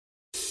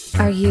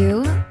Are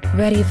you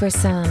ready for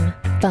some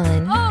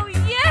fun? Oh,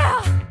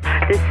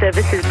 yeah! This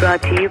service is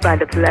brought to you by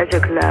the Pleasure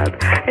Club.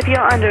 If you're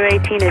under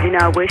 18 and do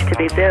not wish to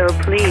be billed,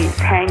 please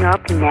hang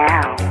up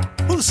now.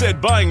 Who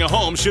said buying a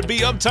home should be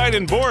uptight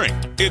and boring?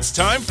 It's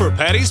time for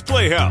Patty's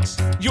Playhouse,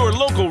 your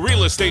local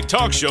real estate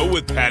talk show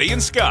with Patty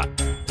and Scott.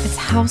 It's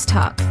house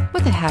talk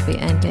with a happy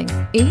ending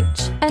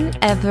each and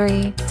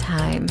every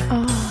time.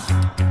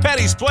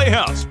 Patty's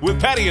Playhouse with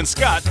Patty and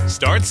Scott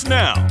starts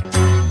now.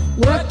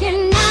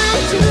 Working 9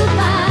 to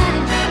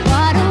 5,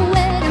 what a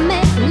way to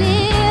make a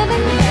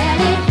living.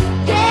 Barely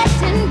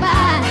getting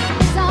by,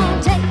 it's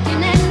all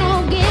taking and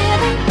no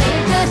giving. They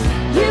just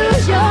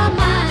use your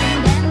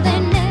mind and they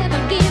never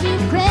give you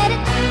credit.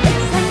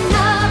 It's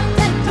enough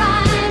to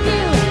drive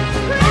you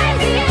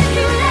crazy if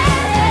you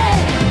let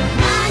it.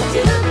 9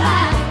 to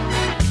 5.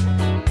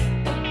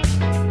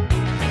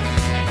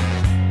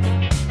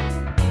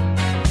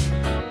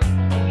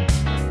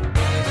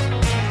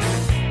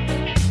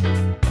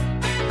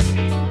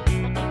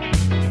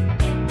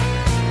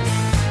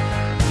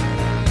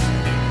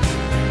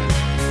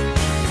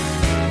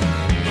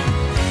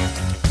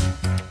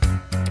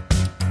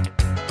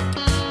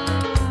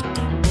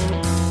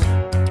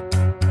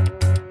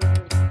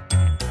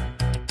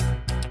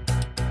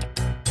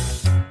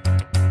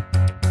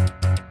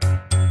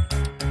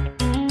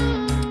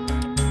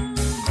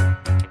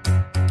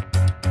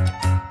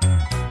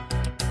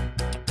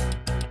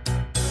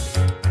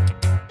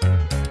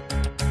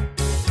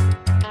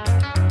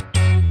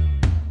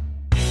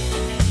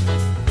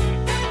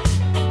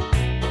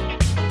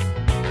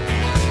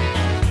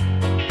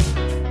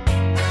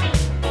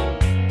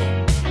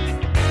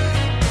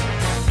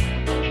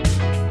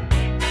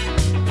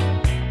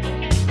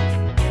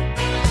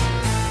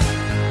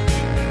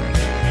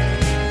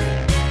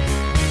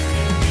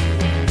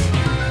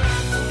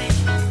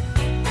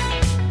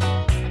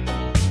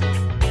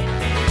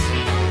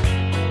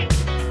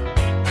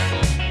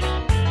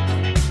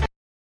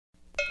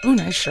 Ooh,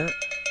 nice shirt.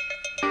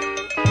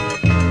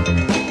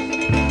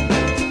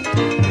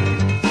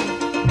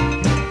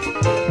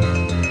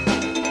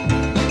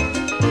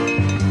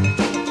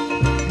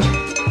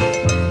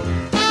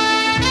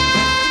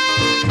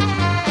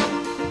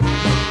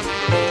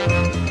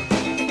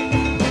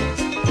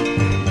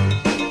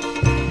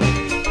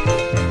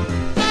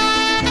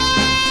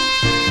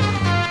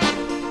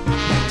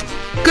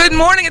 Good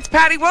morning, it's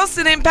Patty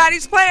Wilson in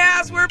Patty's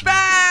Playhouse. We're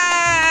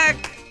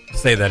back.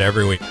 Say that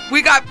every week.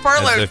 We got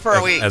furloughed for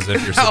a week. As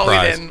if you're No, we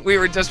surprised. didn't. We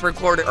were just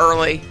recorded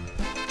early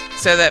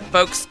so that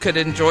folks could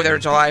enjoy their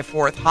July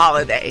 4th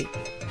holiday.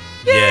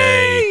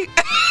 Yay.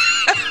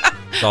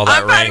 It's all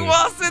that I'm Patty rain.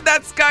 Wilson.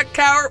 That's Scott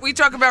Cowart. We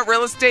talk about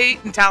real estate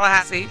in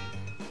Tallahassee,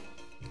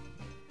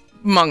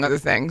 among other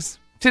things.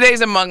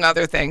 Today's among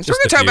other things. Just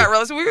We're going to talk a few. about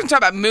real estate. We're going to talk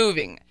about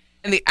moving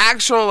and the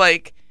actual,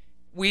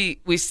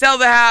 we sell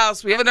the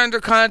house, we have it under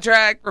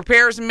contract,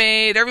 repairs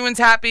made, everyone's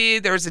happy,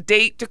 there's a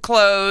date to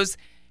close,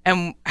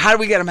 and how do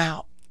we get them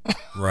out?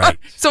 Right.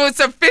 So it's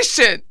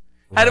efficient.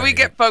 How do we Right.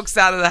 get folks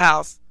out of the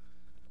house?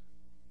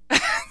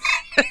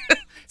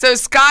 So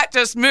Scott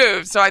just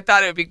moved, so I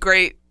thought it would be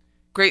great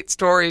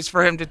stories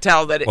for him to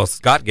tell that Well,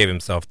 Scott gave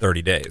himself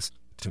 30 days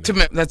to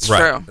move. That's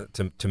right,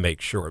 true. to make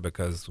sure,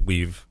 because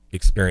we've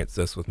experienced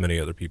this with many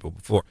other people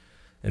before.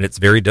 And it's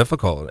very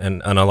difficult.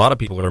 And a lot of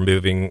people are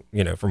moving,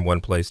 from one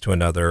place to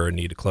another and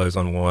need to close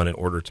on one in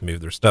order to move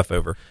their stuff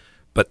over.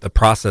 But the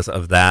process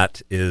of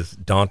that is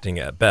daunting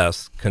at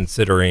best,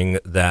 considering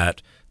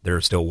that there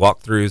are still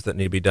walkthroughs that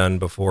need to be done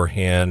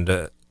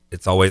beforehand.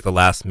 It's always the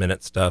last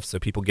minute stuff. So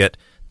people get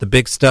the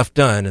big stuff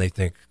done and they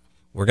think,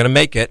 we're going to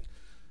make it.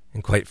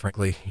 And quite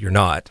frankly, you're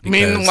not.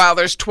 Meanwhile,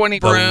 there's 20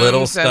 the brooms.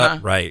 little stuff,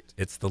 and right.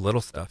 It's the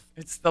little stuff.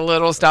 It's the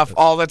little stuff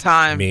all the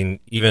time. I mean,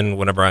 even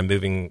whenever I'm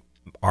moving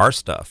our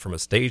stuff from a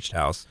staged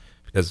house,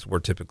 because we're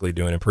typically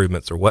doing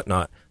improvements or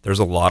whatnot, there's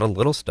a lot of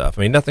little stuff.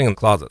 I mean, nothing in the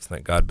closets,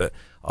 thank God, but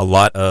a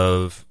lot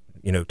of,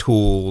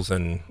 tools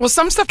and... Well,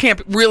 some stuff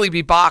can't really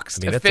be boxed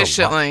it's a lot.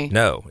 efficiently.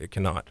 No, it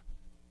cannot.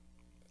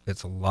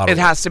 It's a lot It of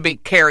has to be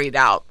carried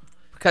out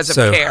because of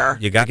so care.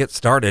 you got to get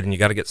started, and you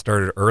got to get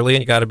started early,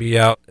 and you got to be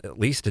out at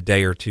least a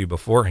day or two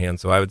beforehand.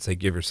 So I would say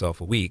give yourself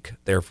a week.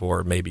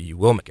 Therefore, maybe you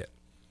will make it.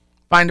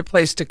 Find a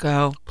place to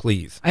go.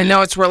 Please. I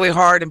know it's really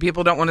hard and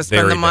people don't want to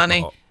spend Very the money,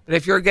 difficult. but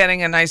if you're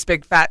getting a nice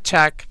big fat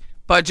check,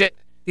 budget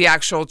the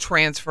actual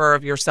transfer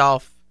of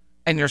yourself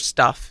and your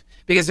stuff,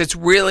 because it's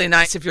really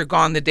nice if you're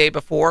gone the day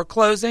before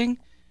closing.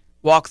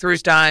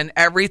 Walkthrough's done,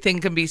 everything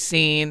can be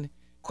seen,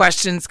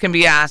 questions can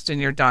be asked,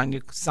 and you're done.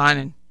 You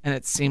sign and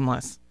it's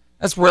seamless.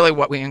 That's really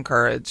what we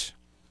encourage.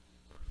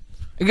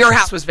 Your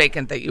house was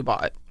vacant that you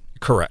bought.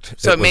 Correct.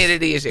 So it made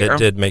it easier. It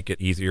did make it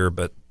easier,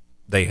 but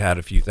they had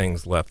a few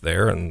things left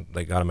there, and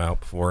they got them out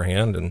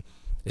beforehand, and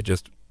it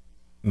just,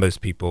 most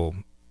people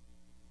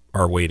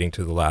are waiting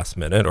to the last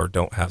minute or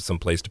don't have some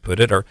place to put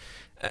it, or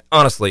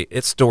honestly,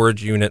 it's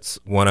storage units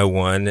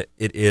 101.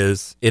 It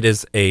is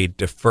a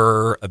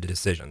defer of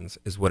decisions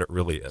is what it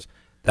really is.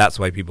 That's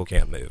why people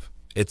can't move.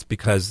 It's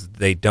because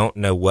they don't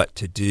know what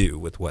to do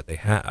with what they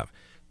have.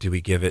 Do we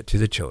give it to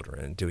the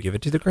children? Do we give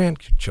it to the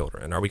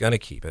grandchildren? Are we going to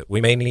keep it? We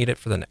may need it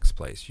for the next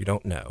place. You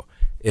don't know.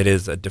 It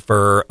is a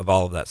defer of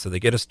all of that. So they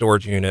get a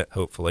storage unit,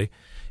 hopefully,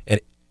 and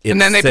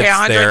then they pay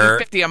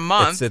 $150 a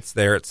month. It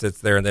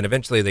sits there, and then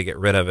eventually they get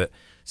rid of it.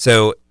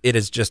 So it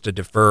is just a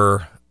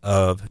defer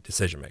of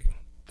decision making.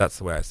 That's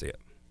the way I see it.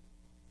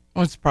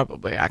 Well, it's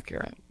probably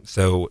accurate.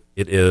 So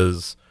it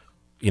is,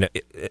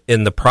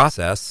 in the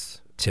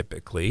process,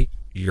 typically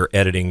you're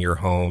editing your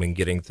home and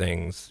getting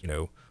things,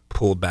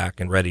 pulled back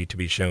and ready to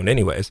be shown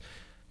anyways.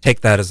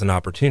 Take that as an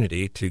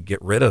opportunity to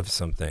get rid of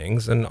some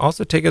things, and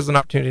also take it as an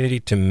opportunity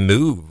to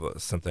move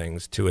some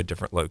things to a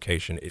different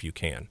location if you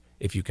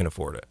can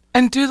afford it.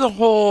 And do the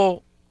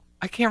whole,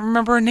 I can't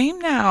remember her name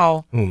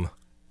now.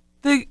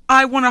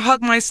 I want to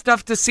hug my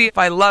stuff to see if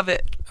I love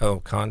it. Oh,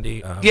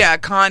 Condi? Yeah,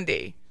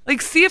 Condi.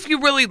 Like, see if you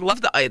really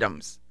love the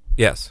items.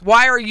 Yes.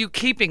 Why are you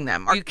keeping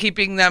them? Are you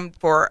keeping them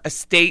for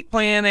estate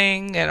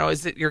planning?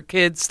 Is it your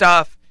kids'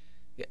 stuff?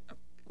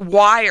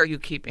 Why are you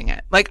keeping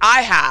it? Like,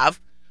 I have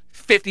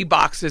 50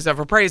 boxes of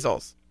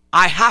appraisals.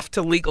 I have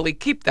to legally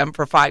keep them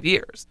for 5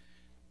 years.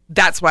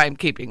 That's why I'm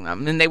keeping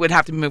them. And they would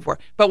have to move forward.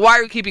 But why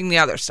are you keeping the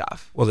other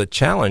stuff? Well, the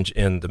challenge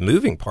in the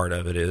moving part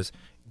of it is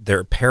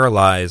they're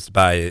paralyzed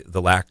by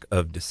the lack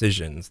of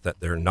decisions that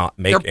they're not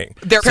making.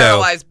 They're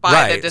paralyzed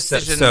by the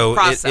decision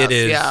process.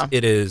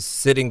 It is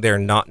sitting there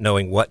not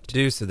knowing what to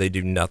do, so they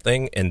do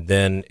nothing, and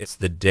then it's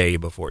the day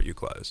before you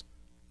close.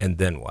 And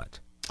then what?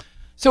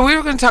 So we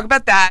were going to talk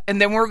about that,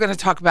 and then we were going to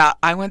talk about,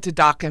 I went to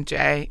Doc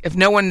MJ. If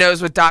no one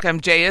knows what Doc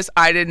MJ is,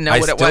 I didn't know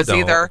what it was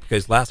either.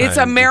 Because last it's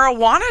time a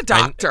marijuana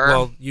doctor.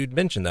 Well, you'd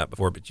mentioned that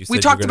before, but you said we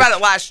talked about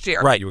it last year.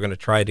 Right, you were going to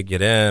try to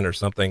get in or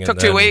something. Took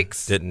 2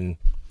 weeks. Didn't.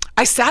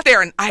 I sat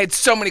there and I had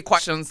so many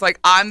questions. Like,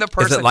 I'm the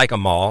person. Is it like a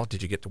mall?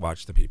 Did you get to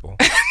watch the people?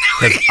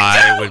 Because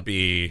I would go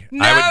you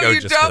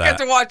just don't for that. get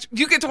to watch.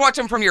 You get to watch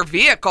them from your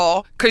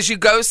vehicle because you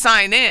go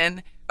sign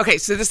in. Okay,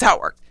 so this is how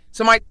it works.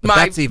 So my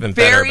that's even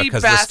better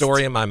because the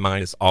story in my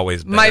mind is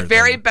always better. My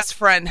very best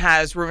friend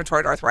has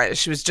rheumatoid arthritis.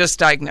 She was just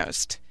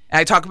diagnosed. And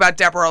I talk about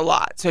Deborah a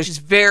lot. So she's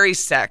very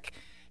sick.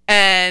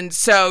 And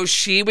so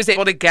she was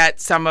able to get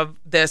some of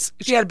this.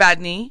 She had a bad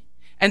knee.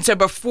 And so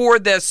before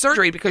the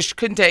surgery, because she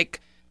couldn't take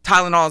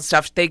Tylenol and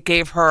stuff, they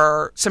gave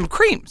her some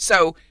cream.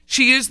 So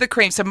she used the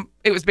cream.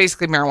 It was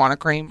basically marijuana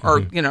cream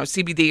or,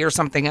 CBD or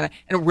something. And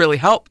it really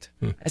helped.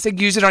 I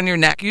said, use it on your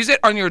neck. Use it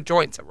on your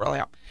joints. It really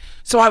helped.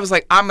 So I was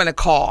like, I'm going to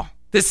call.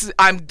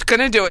 I'm going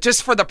to do it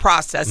just for the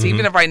process,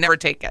 even if I never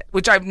take it,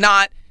 which I've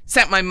not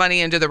sent my money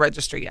into the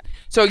registry yet.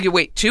 So you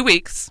wait 2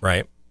 weeks.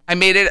 Right. I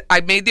made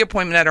the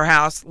appointment at her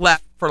house,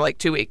 left for like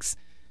 2 weeks,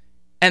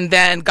 and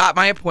then got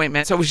my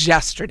appointment. So it was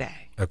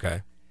yesterday.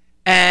 Okay.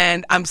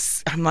 And I'm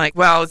like,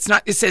 well, it's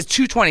not, it says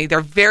 2:20.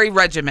 They're very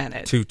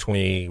regimented.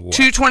 2:20 what?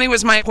 2:20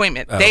 was my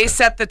appointment. Oh, they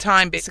set the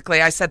time,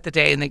 basically. I set the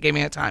day and they gave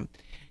me a time.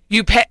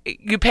 You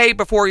pay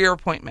before your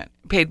appointment.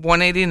 Paid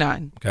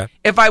 $189. Okay.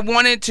 If I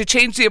wanted to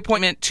change the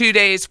appointment 2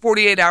 days,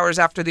 48 hours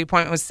after the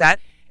appointment was set,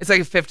 it's like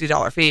a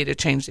 $50 fee to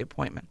change the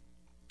appointment.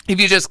 If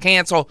you just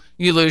cancel,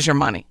 you lose your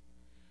money.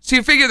 So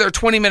you figure they're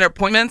 20-minute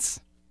appointments.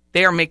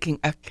 They are making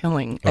a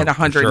killing at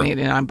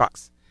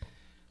 $189.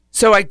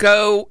 So I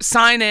go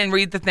sign in,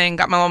 read the thing,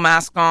 got my little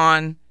mask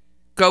on,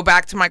 go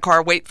back to my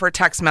car, wait for a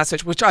text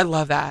message, which I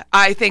love that.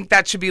 I think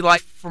that should be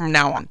life from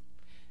now on.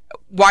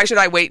 Why should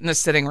I wait in the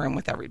sitting room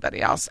with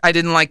everybody else? I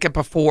didn't like it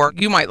before.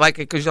 You might like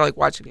it because you like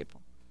watching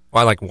people.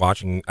 Well, I like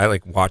watching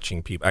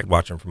people. I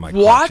watch them from my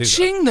car,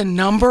 watching the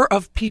number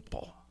of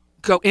people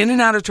go in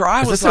and out of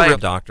draw. Is this a real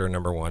doctor,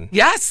 number one?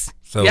 Yes.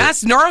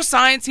 Yes.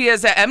 Neuroscience. He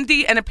has an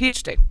MD and a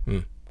PhD.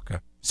 Okay.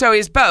 So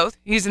he's both.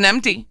 He's an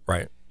MD.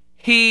 Right.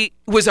 He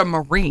was a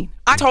Marine.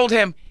 I told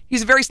him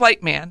he's a very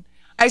slight man.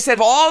 I said,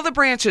 of all the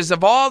branches,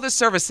 of all the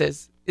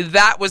services,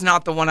 that was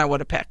not the one I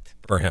would have picked.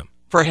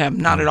 For him,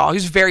 not at all.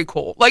 He's very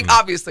cool. Like,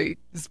 obviously,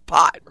 it's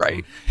pot,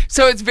 right?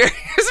 So it's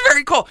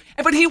very cool.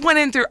 But he went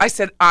in through, I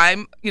said,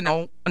 I'm,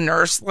 a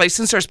nurse,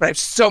 licensed nurse, but I have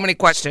so many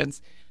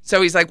questions.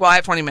 So he's like, well, I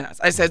have 20 minutes.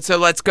 I said, so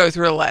let's go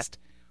through a list.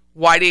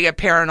 Why do you get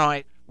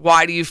paranoid?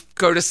 Why do you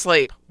go to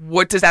sleep?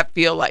 What does that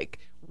feel like?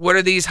 What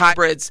are these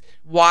hybrids?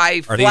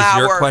 Why flour? Are these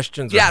your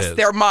questions or yes, his?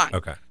 They're mine.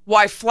 Okay.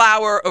 Why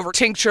flour over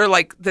tincture,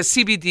 like the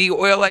CBD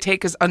oil I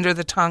take is under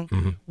the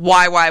tongue?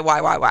 Why?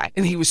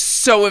 And he was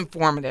so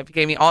informative.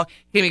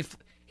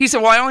 He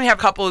said, well, I only have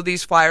a couple of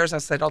these flyers. I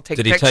said, I'll take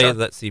a picture. Did he tell you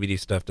that CBD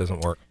stuff doesn't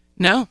work?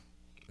 No.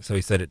 So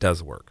he said it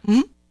does work.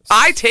 Mm-hmm.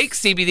 I take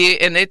CBD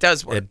and it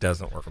does work. It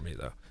doesn't work for me,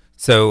 though.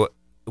 So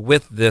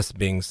with this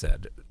being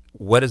said,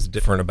 what is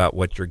different about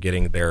what you're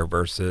getting there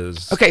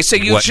versus so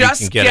you what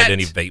just you can get at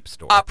any vape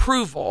store?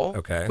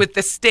 Approval with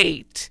the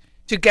state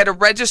to get a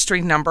registry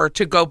number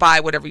to go buy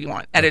whatever you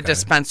want at a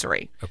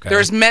dispensary. Okay.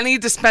 There's many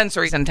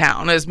dispensaries in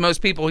town, as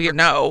most people here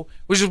know,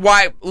 which is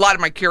why a lot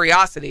of my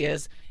curiosity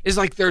is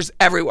like there's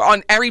everywhere.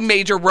 On every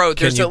major road,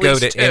 there's at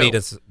least two. Can you go to any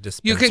dispensary?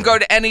 You can go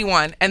to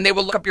anyone, and they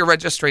will look up your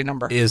registry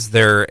number. Is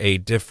there a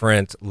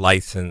different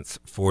license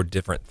for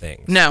different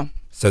things? No.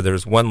 So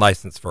there's one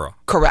license for all?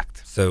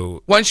 Correct.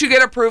 So once you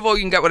get approval,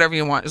 you can get whatever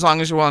you want, as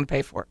long as you're willing to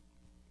pay for it.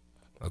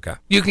 Okay.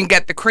 You can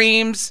get the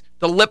creams,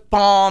 the lip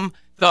balm,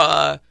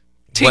 the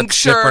tincture.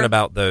 What's different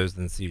about those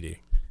than CBD?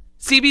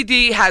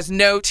 CBD has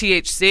no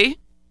THC.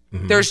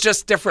 There's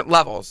just different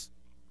levels.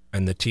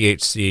 And the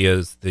THC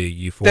is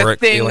the euphoric The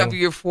thing feeling? of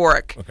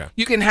euphoric. Okay.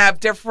 You can have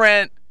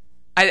different,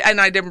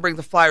 and I didn't bring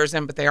the flyers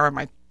in, but they are in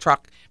my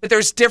truck. But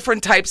there's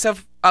different types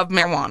of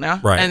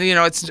marijuana. Right. And,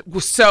 it's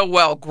so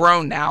well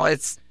grown now.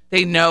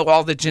 They know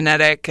all the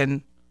genetic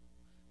and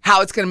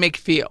how it's going to make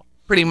you feel,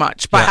 pretty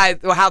much, by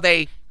how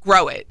they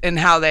grow it and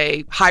how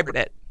they hybrid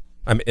it.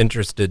 I'm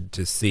interested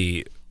to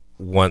see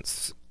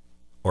once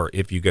or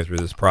if you go through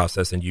this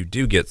process and you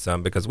do get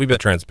some, because we've been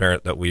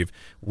transparent that we've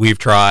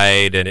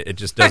tried and it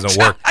just doesn't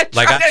work.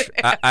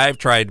 I've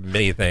tried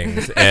many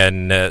things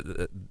and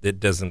it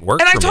doesn't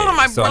work. And for I told me. him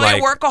I'm So, really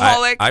a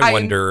workaholic. I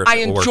wonder. If I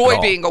it will work enjoy at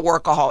all. being a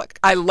workaholic.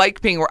 I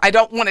like being. I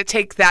don't want to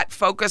take that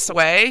focus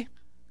away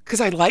because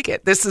I like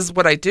it. This is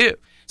what I do.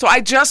 So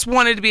I just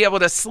wanted to be able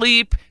to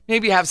sleep,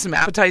 maybe have some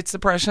appetite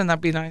suppression. That'd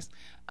be nice.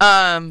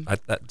 Doesn't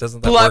that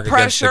blood work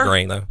against the pressure?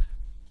 grain though?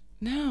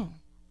 No,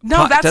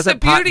 Pot- that's the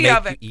doesn't pot beauty make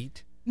of it. you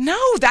eat? No,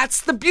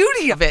 that's the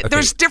beauty of it. Okay.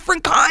 There's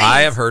different kinds.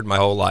 I have heard my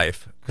whole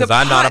life because The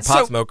I'm not a pot- pot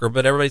so- smoker,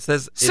 but everybody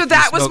says So if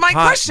that you was smoke my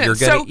pot, question. You're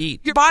going to So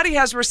eat. your body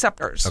has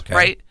receptors, Okay.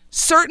 right?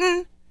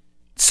 Certain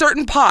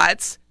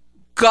pots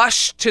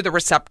gush to the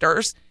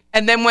receptors,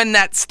 and then when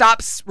that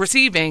stops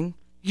receiving,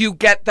 you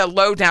get the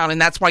lowdown, and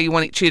that's why you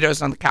want to eat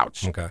Cheetos on the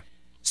couch. Okay.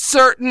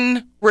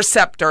 Certain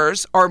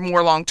receptors are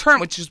more long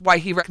term, which is why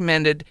he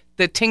recommended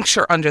the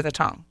tincture under the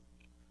tongue.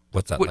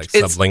 What's that, Which like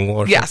it's- sublingual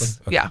or yes,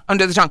 something? Okay. yeah,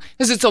 under the tongue,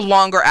 because it's a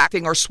longer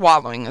acting, or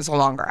swallowing is a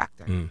longer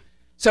acting.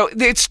 So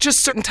it's just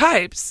certain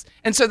types,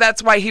 and so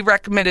that's why he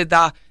recommended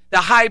the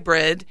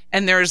hybrid.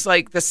 And there's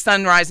like the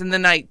sunrise and the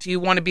night. Do you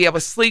want to be able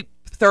to sleep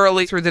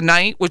thoroughly through the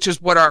night, which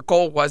is what our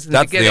goal was in the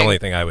That's beginning? the only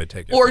thing I would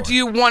take it Or for, do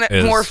you want it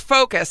is more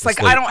focused? Like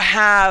sleep. I don't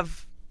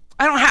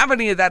have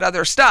any of that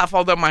other stuff.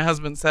 Although my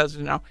husband says,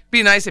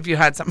 be nice if you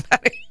had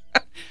somebody,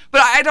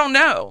 but I don't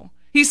know.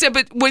 He said,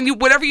 but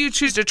whatever you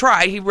choose to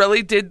try, he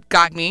really did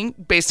guide me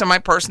based on my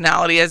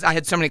personality, as I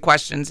had so many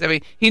questions. I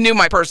mean, he knew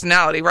my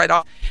personality right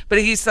off. But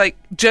he's like,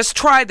 just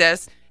try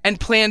this and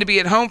plan to be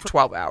at home for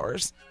 12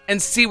 hours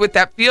and see what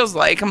that feels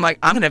like. I'm like,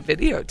 I'm going to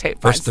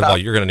videotape First of all,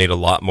 you're going to need a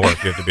lot more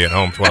if you have to be at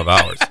home 12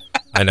 hours.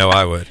 I know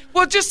I would.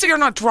 Well, just so you're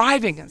not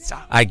driving and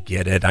stuff. I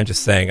get it. I'm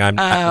just saying I'm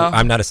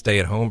not a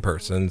stay-at-home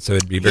person, so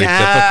it'd be very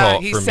Yeah,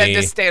 difficult he for said me.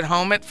 to stay at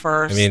home at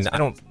first. I mean, I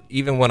don't.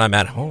 Even when I'm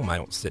at home, I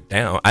don't sit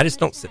down. I just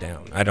don't sit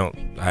down.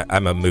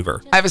 I'm a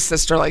mover. I have a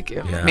sister like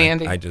you, Yeah,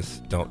 Mandy. I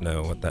just don't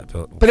know what that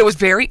feels. But it was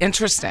very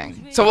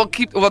interesting. So we'll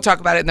talk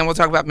about it, and then we'll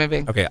talk about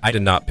moving. Okay, I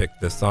did not pick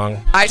this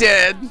song. I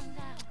did.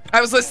 I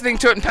was listening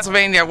to it in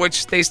Pennsylvania,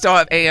 which they still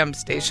have AM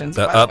stations.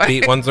 The by the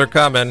way. upbeat ones are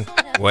coming.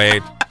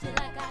 Wait.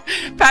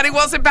 Patty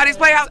Wilson, Patty's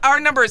Playhouse. Our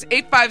number is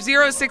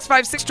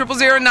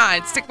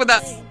 850-656-0009. Stick with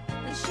us.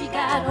 She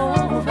got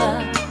over,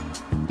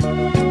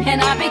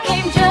 and I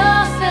became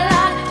just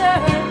like her.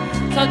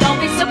 So don't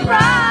be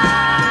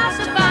surprised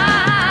to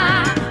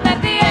find that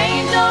the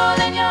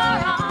angel in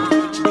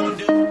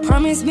your arms.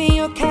 Promise me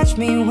you'll catch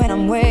me when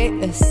I'm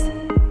weightless.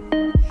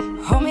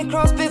 Hold me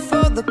close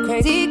before the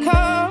crazy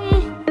come.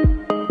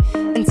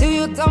 Until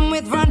you're done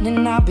with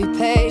running, I'll be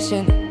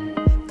patient.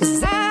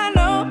 'Cause I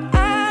know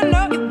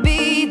you'll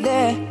be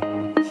there.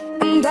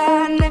 And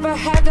I never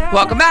had to.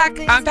 Welcome back.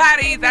 I'm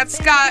Patty. That's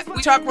Scott.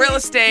 We talk real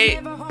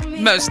estate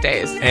most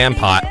days. And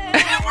pot.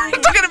 We're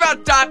talking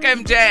about Doc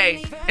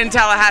MJ in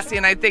Tallahassee,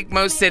 and I think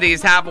most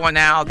cities have one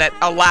now that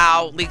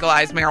allow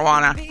legalized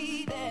marijuana.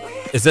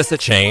 Is this a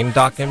chain,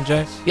 Doc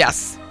MJ?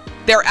 Yes.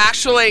 They're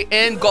actually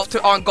on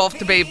Gulf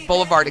to Bay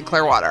Boulevard in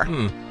Clearwater.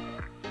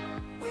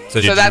 So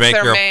did you that's make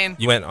their main.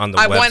 You went on the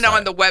I website. went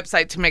on the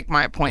website to make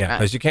my Yeah, appointment.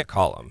 because you can't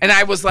call them. And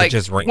I was like,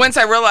 just rings. once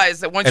I realized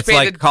that once It's you pay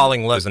like the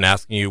calling Lowe's and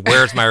asking you,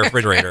 where's my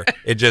refrigerator?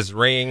 It just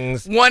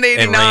rings.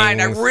 $189, I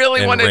and rings really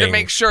and wanted to rings.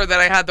 make sure that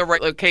I had the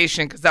right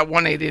location because that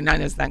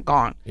 $189 is then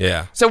gone.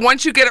 Yeah. So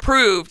once you get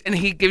approved, and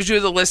he gives you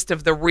the list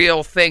of the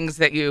real things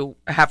that you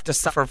have to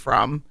suffer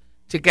from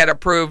to get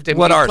approved, and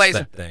What be are placed-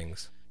 said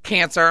things?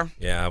 cancer,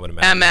 Yeah, I would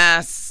imagine.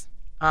 MS,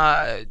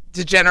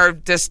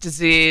 degenerative disc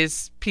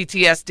disease,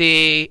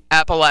 PTSD,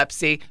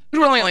 epilepsy.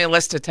 There's really only a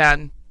list of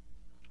 10.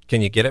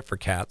 Can you get it for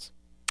cats?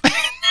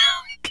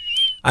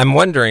 I'm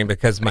wondering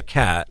because my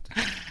cat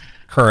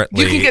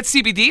currently. You can get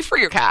CBD for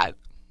your cat.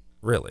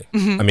 Really? I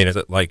mean, is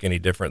it like any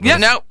different? Yeah,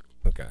 than- no.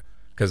 Okay.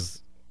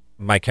 Because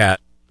my cat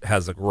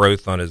has a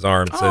growth on his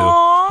arm, so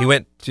Aw. he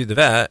went to the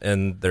vet,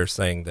 and they're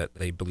saying that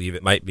they believe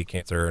it might be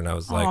cancer. And I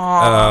was like,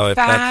 Aw, oh, if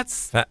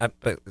fats. that's fat.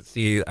 But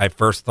see, I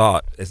first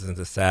thought, isn't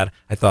this sad?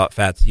 I thought,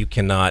 fats, you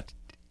cannot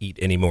eat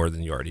any more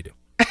than you already do.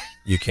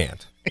 You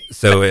can't.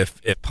 So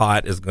if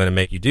pot is going to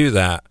make you do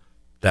that,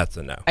 that's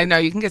a no. I know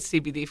you can get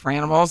CBD for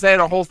animals. They had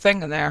a whole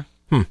thing in there,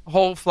 a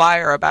whole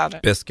flyer about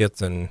it.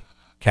 Biscuits and Oh,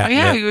 catnip.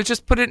 yeah, you would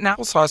just put it in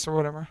applesauce or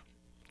whatever.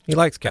 He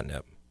likes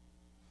catnip.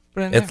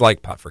 Put it in It's there.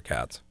 like pot for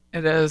cats.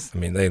 It is. I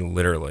mean, they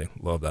literally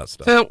love that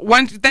stuff. So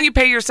then you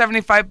pay your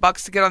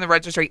 $75 to get on the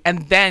registry,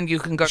 and then you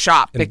can go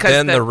shop And because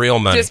then the real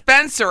money.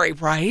 dispensary,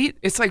 right?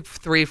 It's like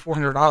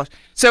 $300-$400.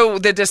 So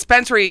the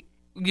dispensary,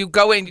 you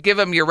go in, you give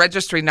them your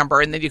registry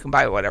number, and then you can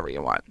buy whatever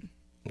you want.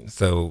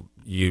 So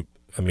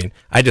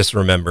I just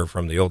remember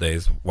from the old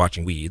days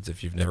watching Weeds.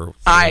 If you've never seen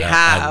I that,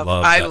 have.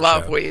 I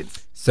love show.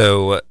 Weeds.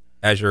 So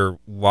as you're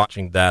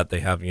watching that,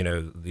 they have,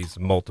 these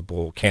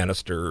multiple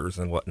canisters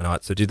and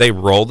whatnot. So do they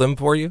roll them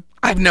for you?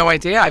 I have no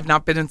idea. I've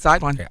not been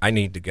inside one. Okay, I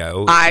need to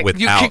go.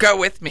 You can go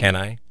with me. Can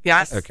I?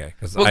 Yes. Okay.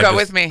 We'll go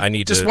with me. I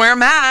need just to wear a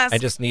mask. I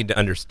just need to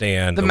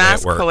understand the way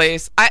mask it works.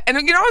 police. And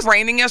it was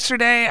raining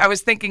yesterday. I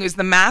was thinking, is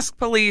the mask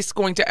police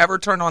going to ever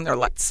turn on their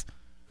lights?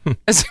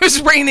 As it was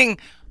raining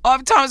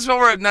off Thomasville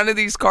Road, none of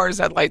these cars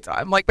had lights on.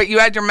 I'm like, but you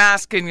had your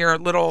mask in your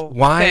little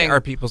Why thing. are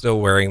people still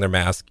wearing their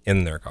mask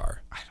in their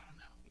car? I don't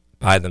know.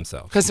 By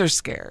themselves. Because they're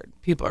scared.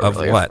 People are Of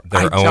really what? afraid.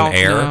 Their I own don't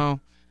air? know.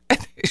 They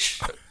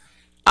should.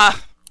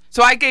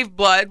 So I gave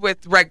blood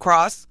with Red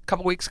Cross a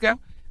couple weeks ago.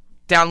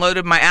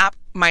 Downloaded my app.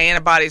 My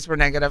antibodies were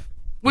negative,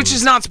 which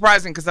is not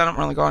surprising because I don't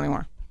really go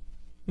anywhere.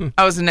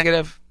 I was a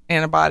negative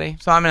antibody,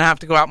 so I'm going to have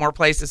to go out more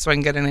places so I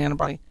can get an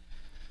antibody.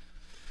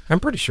 I'm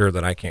pretty sure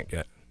that I can't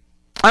get.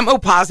 I'm O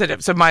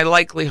positive, so my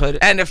likelihood,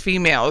 and a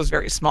female, is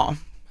very small.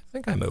 I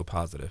think I'm O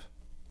positive.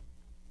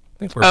 I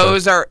think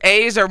we're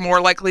A's are more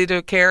likely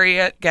to carry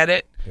it, get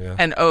it, Yeah.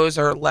 and O's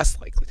are less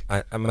likely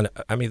to.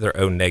 I'm either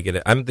O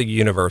negative. I'm the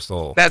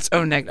universal. That's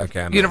O negative.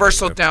 Okay, I'm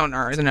Universal O negative.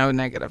 donor is an O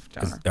negative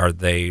donor. Are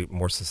they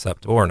more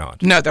susceptible or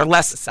not? No, they're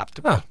less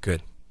susceptible. Oh,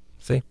 good.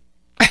 See?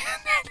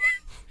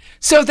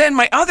 So then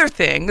my other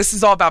thing, this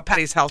is all about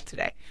Patty's health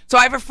today. So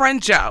I have a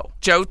friend, Joe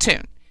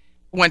Toon.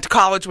 Went to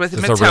college with him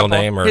Is at this a real Temple.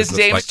 name or His is this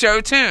name's like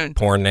Joe Toon.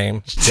 Porn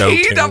name? Joe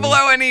Toon?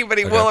 T-O-O-N-E, but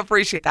he Okay. will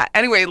appreciate that.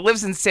 Anyway, he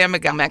lives in San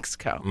Miguel,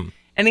 Mexico.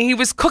 And he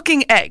was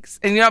cooking eggs.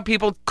 And you know how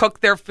people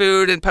cook their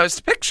food and post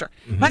a picture?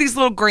 But these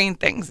little green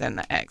things in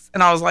the eggs.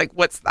 And I was like,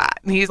 what's that?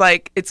 And he's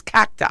like, it's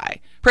cacti.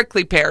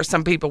 Prickly pear,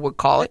 some people would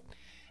call it.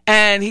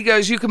 And he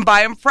goes, you can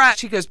buy them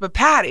fresh. He goes, but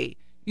Patty,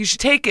 you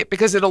should take it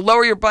because it'll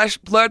lower your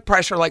blood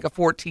pressure like a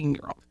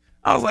 14-year-old.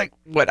 I was like,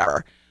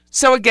 whatever.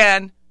 So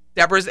again,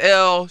 Deborah's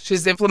ill. She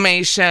has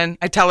inflammation.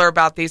 I tell her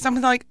about these. I'm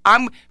like,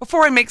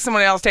 before I make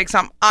someone else take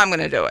something, I'm going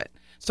to do it.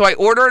 So I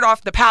ordered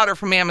off the powder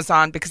from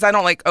Amazon because I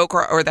don't like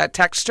okra or that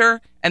texture,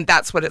 and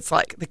that's what it's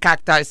like. The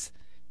cacti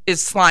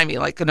is slimy,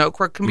 like an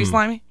okra can be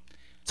slimy.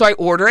 So I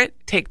order it,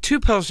 take 2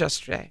 pills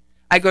yesterday.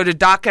 I go to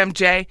Doc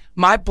MJ.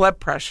 My blood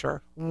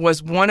pressure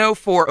was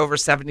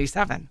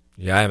 104/77.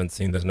 Yeah, I haven't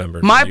seen this number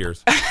in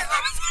years.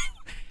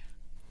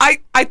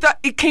 I thought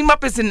it came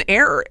up as an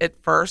error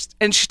at first,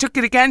 and she took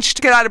it again. She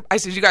took it out of, I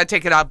said, you got to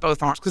take it out of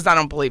both arms because I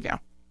don't believe you.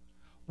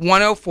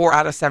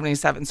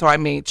 104/77. So I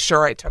made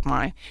sure I took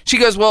mine. She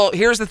goes, well,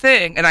 here's the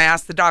thing. And I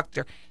asked the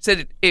doctor,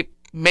 said,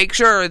 make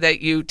sure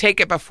that you take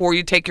it before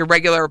you take your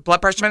regular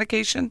blood pressure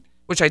medication,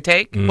 which I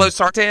take,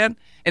 losartan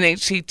and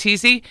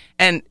HCTZ.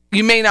 And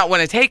you may not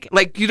want to take it.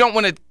 Like, you don't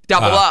want to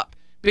double up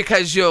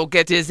because you'll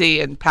get dizzy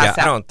and pass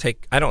out.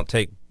 I don't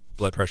take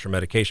blood pressure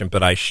medication,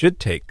 but I should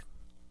take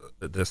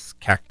this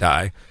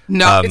cacti.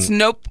 No, it's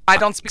nope. I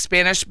don't speak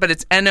Spanish, but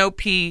it's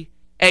NOPALES.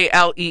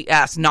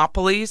 Not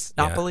police.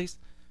 Not Yeah. police.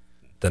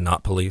 The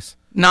not police.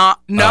 No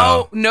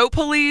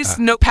police.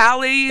 No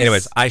pallies.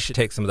 Anyways, I should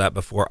take some of that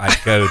before I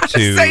go to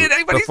Say it,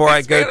 anybody before I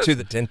speaks go Spanish. to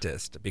the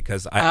dentist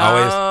because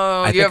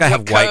I think I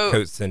have white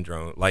coat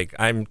syndrome. Like,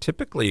 I'm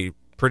typically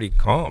pretty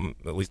calm,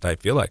 at least I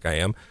feel like I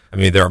am. I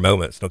mean, there are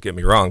moments, don't get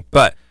me wrong,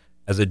 but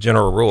as a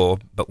general rule,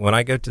 but when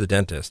I go to the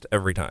dentist,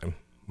 every time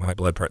my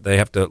blood pressure,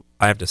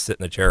 I have to sit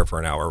in the chair for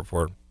an hour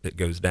before it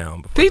goes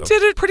down. They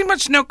did it pretty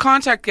much no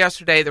contact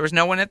yesterday. There was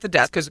no one at the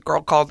desk because a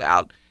girl called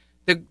out.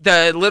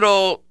 The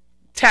little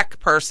tech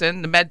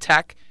person, the med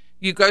tech,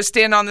 you go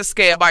stand on the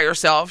scale by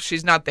yourself.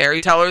 She's not there.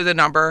 You tell her the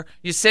number.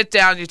 You sit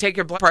down. You take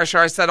your blood pressure.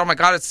 I said, oh, my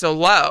God, it's so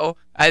low.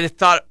 I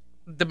thought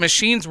the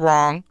machine's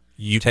wrong.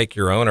 You take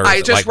your own, or I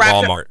is it just like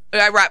wrapped Walmart?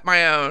 I wrapped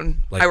my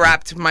own. Like I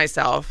wrapped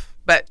myself,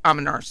 but I'm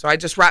a nurse, so I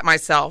just wrapped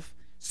myself.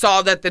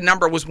 Saw that the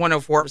number was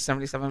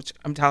 104/77, which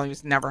I'm telling you,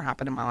 it's never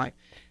happened in my life.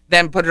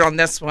 Then put it on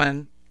this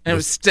one, and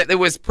it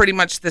was pretty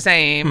much the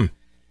same.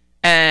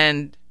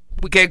 And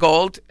we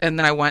giggled, and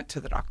then I went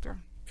to the doctor.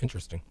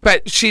 Interesting.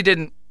 But she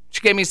didn't.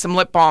 She gave me some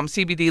lip balm,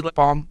 CBD lip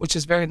balm, which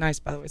is very nice,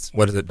 by the way. It's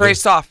What does it very do?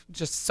 soft.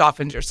 Just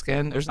softens your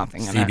skin. There's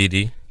nothing in it.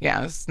 CBD.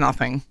 Yeah, it's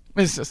nothing.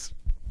 It's just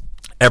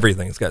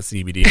Everything's got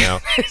CBD now.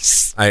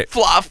 it's I-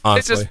 fluff. It's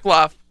honestly. just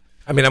fluff.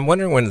 I mean, I'm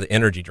wondering when the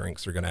energy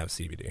drinks are going to have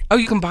CBD. Oh,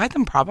 you can buy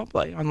them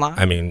probably online.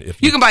 I mean,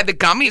 if You can buy the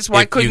gummies.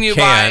 Why if couldn't you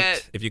buy can't-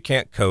 it? If you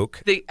can't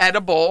Coke, The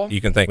edible.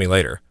 you can thank me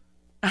later.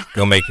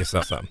 Go make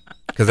yourself some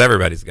because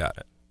everybody's got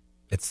it.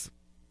 It's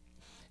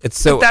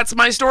so. That's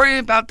my story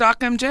about Doc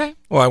MJ.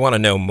 Well, I want to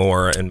know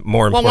more and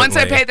more Well, importantly. once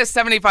I pay the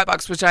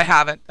 $75, which I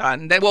haven't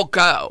done, then we'll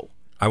go.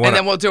 wanna- and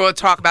then we'll do a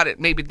talk about it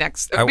maybe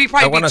next. It'll be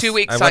probably 2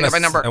 weeks. So I get my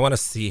number. I want to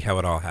see how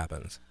it all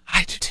happens.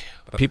 I do too.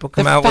 But people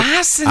come They're out with.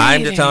 fascinating.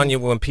 I'm just telling you,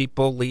 when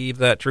people leave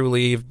that True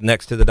Leave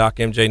next to the Doc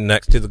MJ,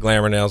 next to the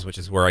Glamour Nails, which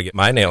is where I get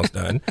my nails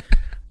done,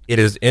 It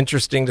is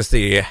interesting to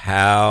see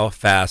how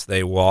fast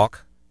they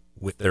walk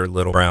with their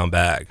little brown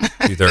bag.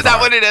 Is that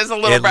what it is, a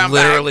little brown bag?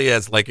 It literally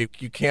is. Like,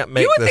 you can't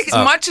make this You would think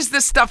as much as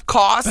this stuff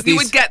costs, you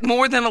would get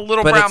more than a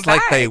little brown bag. But it's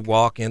like they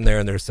walk in there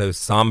and they're so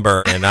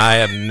somber, and I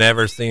have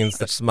never seen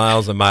such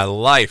smiles in my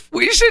life.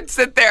 We should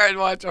sit there and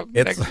watch them.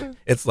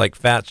 It's like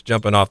Fats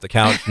jumping off the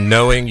couch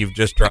knowing you've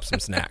just dropped some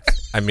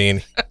snacks. I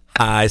mean,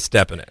 high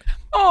stepping it.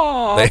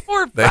 Oh,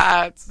 poor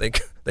Fats. They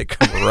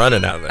come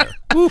running out of there.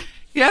 Woo.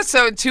 Yeah,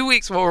 so in 2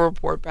 weeks we'll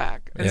report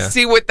back and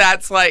see what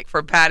that's like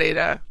for Patty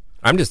to...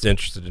 I'm just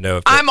interested to know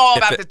if I'm all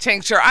about the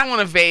tincture. I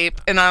want to vape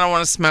and I don't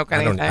want to smoke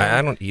anything.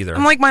 I don't either.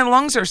 I'm like, my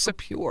lungs are so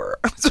pure.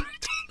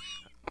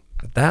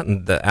 That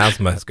and the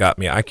asthma has got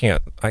me. I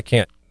can't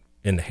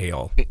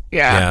inhale.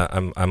 Yeah.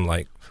 I'm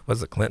like,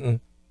 was it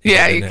Clinton?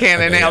 Yeah, you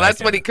can't inhale.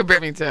 That's what he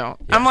compared me to. Yeah.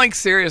 I'm like,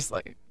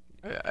 seriously.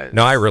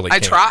 No, I really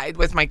can't. I tried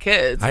with my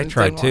kids. I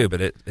tried too, but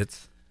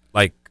it's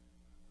like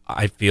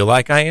I feel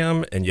like I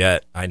am, and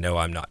yet I know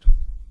I'm not,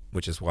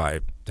 which is why I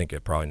think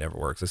it probably never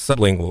works. A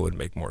sublingual would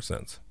make more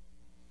sense.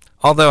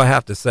 Although I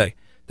have to say,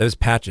 those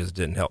patches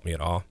didn't help me at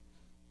all.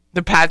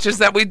 The patches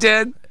that we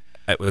did?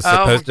 It was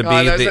supposed to be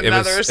it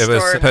was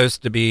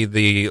supposed to be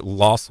the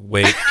lost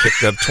weight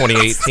kick of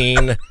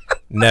 2018.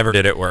 Never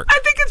did it work. I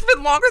think it's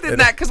been longer than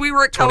that because we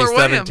were at Keller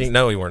Williams.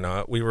 No, we were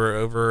not. We were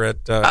over at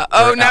we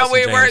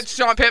were at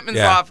Sean Pittman's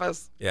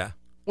office. Yeah.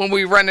 When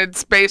we rented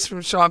space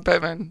from Sean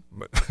Pittman.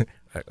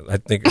 I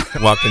think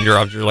walked in your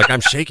office, you're like,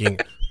 I'm shaking.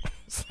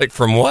 It's like,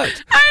 from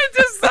what? I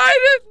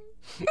decided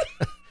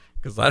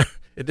because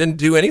it didn't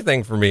do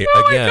anything for me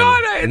again. My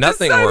God, I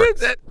Nothing decided works.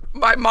 That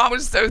my mom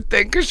was so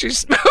thin because she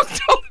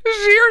smoked all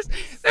those years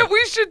that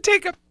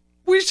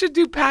we should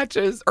do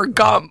patches or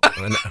gum.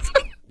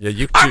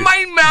 Yeah,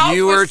 my mouth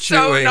was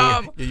so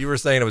numb. You were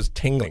saying it was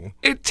tingling.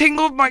 It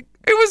tingled it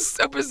was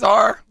so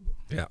bizarre.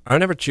 Yeah, I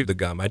never chewed the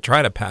gum. I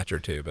tried a patch or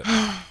two, but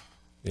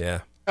yeah.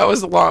 That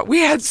was a lot.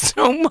 We had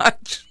so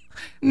much.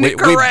 We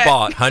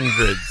bought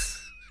hundreds.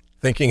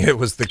 Thinking it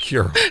was the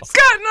cure.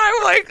 Scott and I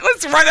were like,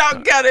 let's run out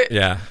and get it.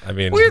 Yeah, I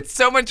mean, we had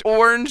so much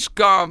orange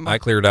gum. I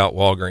cleared out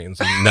Walgreens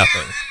and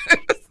nothing.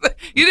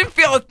 You didn't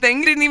feel a thing?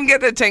 You didn't even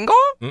get the tingle?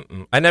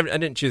 Mm-mm. I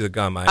didn't chew the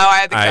gum. I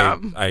had the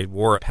gum. I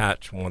wore a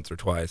patch once or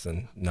twice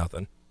and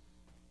nothing.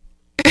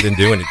 It didn't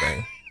do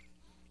anything.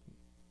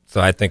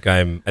 So I think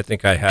I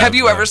have. Have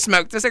you ever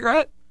smoked a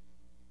cigarette?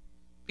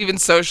 Even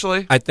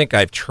socially? I think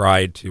I've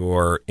tried to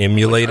or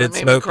emulated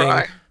smoking.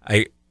 All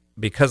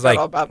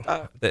about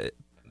that.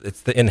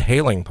 It's the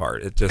inhaling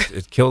part. It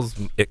kills.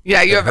 He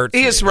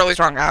has really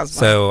strong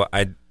asthma.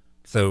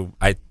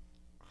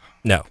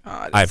 No.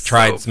 I've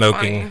tried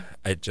smoking. Funny.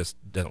 It just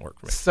doesn't work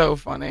for me. So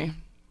funny.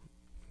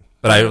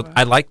 But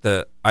I like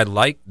the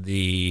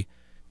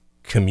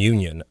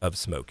communion of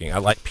smoking. I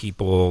like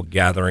people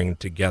gathering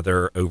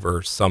together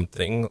over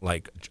something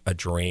like a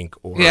drink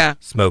or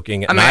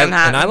smoking. And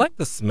I like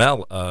the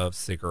smell of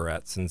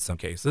cigarettes in some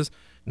cases,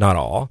 not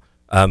all.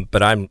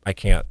 But I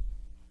can't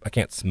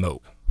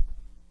smoke.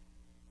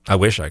 I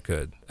wish I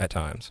could at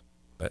times,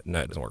 but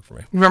no, it doesn't work for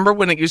me. Remember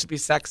when it used to be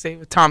sexy?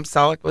 Tom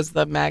Selleck was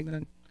the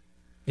magnet.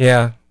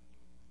 Yeah,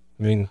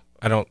 I mean,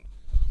 I don't.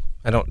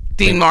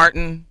 Dean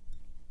Martin.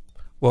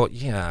 Well,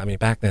 yeah, I mean,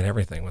 back then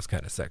everything was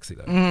kind of sexy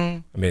though.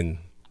 Mm-hmm. I mean,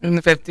 in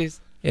the 50s.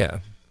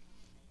 Yeah,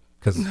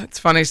 because that's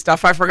funny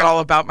stuff. I forgot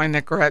all about my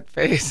Nicorette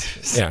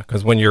phase. Yeah,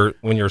 because when you're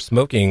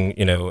smoking,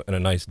 in a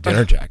nice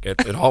dinner jacket,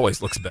 it always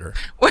looks better.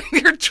 When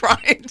you're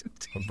trying to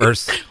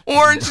versus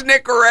orange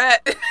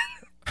Nicorette.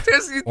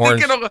 Because you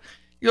think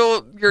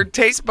your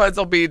taste buds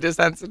will be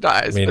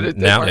desensitized. I mean,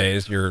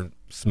 nowadays you're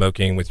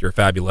smoking with your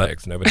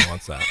Fabuletics. Nobody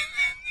wants that.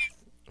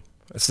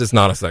 It's just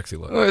not a sexy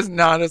look. It was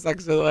not a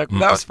sexy look.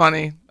 That was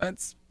funny.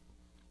 That's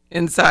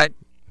inside.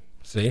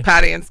 See?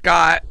 Patty and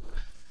Scott.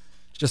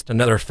 Just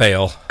another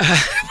fail, as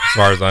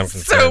far as I'm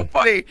concerned. So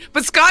funny.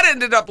 But Scott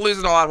ended up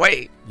losing a lot of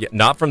weight. Yeah,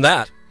 not from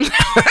that.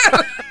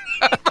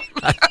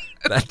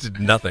 That did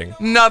nothing.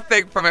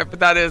 Nothing from it, but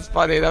that is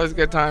funny. That was a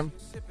good time.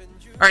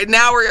 All right,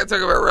 now we're going to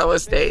talk about real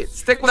estate.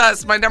 Stick with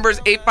us. My number is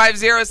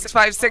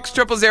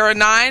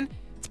 850-656-0009.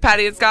 It's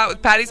Patty and Scott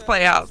with Patty's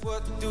Playhouse.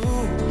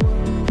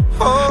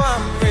 Oh,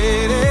 I'm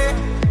ready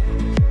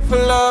for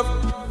love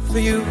for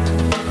you.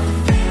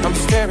 I'm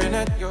staring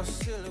at your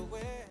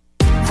silhouette.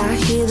 I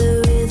hear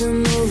the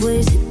rhythm of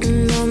waves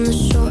hitting on the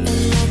shore, and I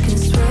can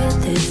swear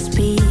they're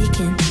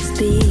speaking.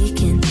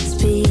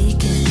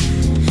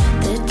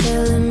 They're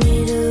telling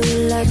me to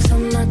relax.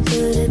 I'm not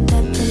good at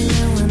that, but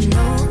now I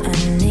know I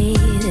need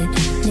it.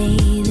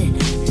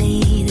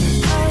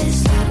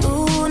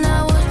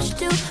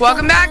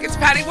 Welcome back. It's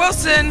Patty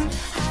Wilson.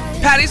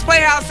 Patty's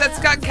Playhouse. That's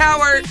Scott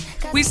Cowart.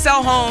 We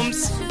sell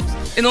homes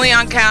in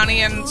Leon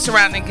County and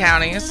surrounding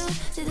counties.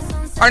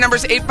 Our number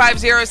is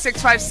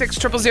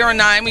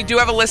 850-656-0009. We do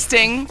have a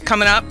listing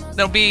coming up.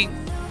 That'll be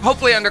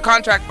hopefully under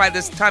contract by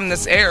this time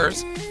this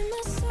airs.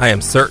 I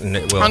am certain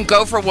it will. On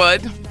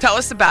Gopherwood. Tell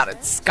us about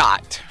it,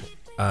 Scott.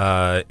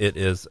 It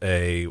is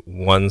a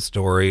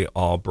 1-story,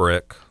 all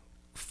brick,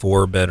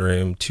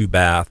 4-bedroom,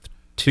 2-bath,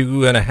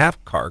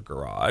 2.5-car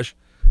garage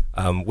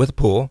with a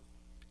pool.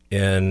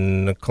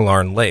 in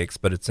Killarn Lakes,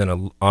 but it's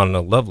on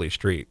a lovely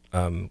street,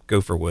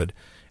 Gopherwood,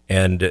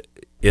 and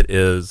it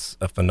is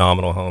a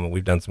phenomenal home.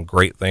 We've done some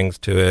great things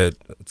to it.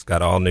 It's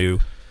got all new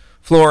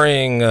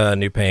flooring,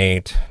 new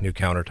paint, new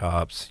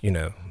countertops,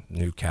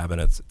 new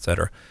cabinets,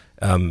 etc.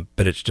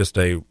 But it's just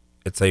a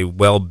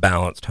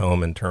well-balanced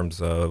home in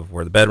terms of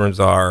where the bedrooms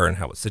are and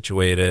how it's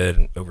situated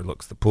and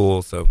overlooks the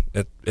pool. So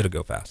it'll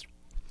go fast,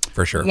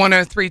 for sure.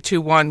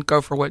 10321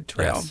 Gopherwood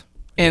Trail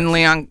in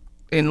Leon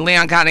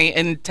County,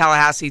 in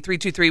Tallahassee,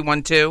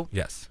 32312.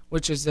 Yes.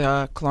 Which is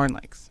Killarn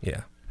Lakes.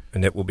 Yeah.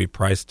 And it will be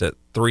priced at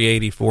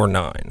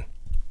 $384,900.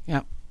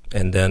 Yeah.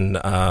 And then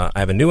I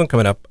have a new one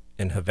coming up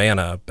in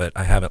Havana, but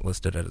I haven't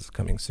listed it as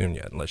coming soon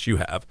yet, unless you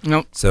have.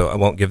 Nope. So I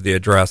won't give the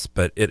address,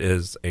 but it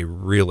is a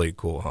really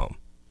cool home.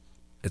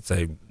 It's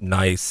a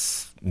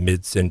nice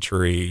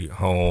mid-century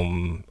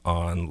home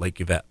on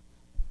Lake Yvette.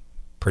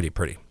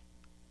 Pretty.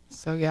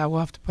 So yeah,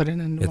 we'll have to put it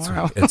in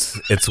tomorrow.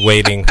 It's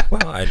waiting.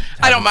 Well, I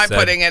don't mind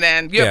putting it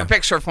in. You have a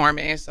picture for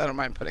me, so I don't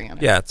mind putting it in.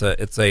 Yeah, it's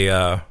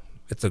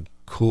a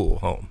cool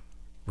home.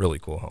 Really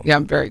cool home. Yeah,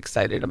 I'm very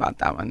excited about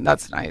that one.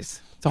 That's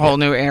nice. It's a whole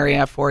new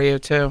area for you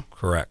too.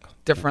 Correct.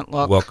 Different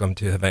look. Welcome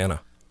to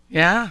Havana.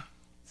 Yeah,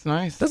 it's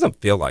nice. It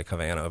doesn't feel like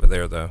Havana over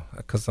there though,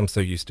 because I'm so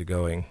used to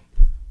going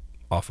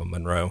off of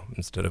Monroe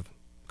instead of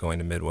going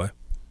to Midway.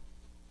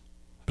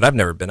 But I've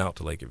never been out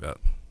to Lake Yvette.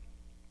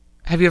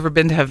 Have you ever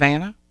been to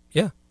Havana?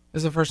 Yeah.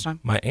 This is the first time?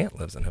 My aunt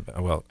lives in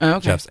Havana. Well, okay.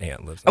 Jeff's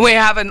aunt lives in We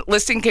have a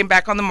listing came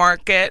back on the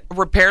market.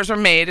 Repairs are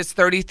made. It's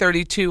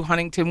 3032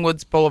 Huntington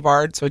Woods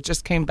Boulevard. So it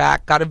just came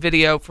back. Got a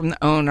video from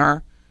the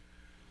owner.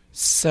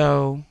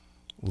 So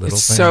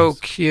it's so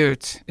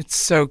cute. It's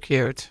so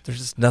cute. There's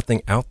just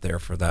nothing out there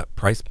for that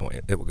price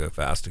point. It will go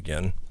fast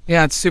again.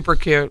 Yeah, it's super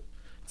cute.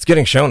 It's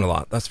getting shown a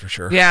lot, that's for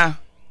sure. Yeah.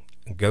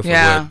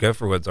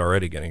 Gopherwood's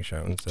already getting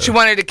shown. So. She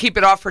wanted to keep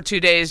it off for 2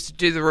 days to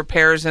do the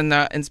repairs and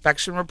the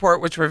inspection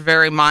report, which were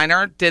very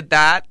minor. Did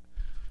that.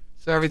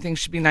 So everything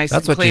should be nice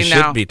and clean now. That's what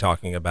you should be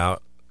talking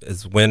about,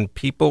 is when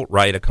people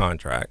write a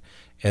contract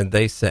and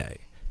they say,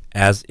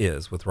 as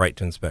is with right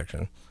to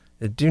inspection,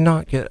 do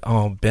not get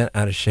all bent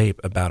out of shape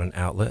about an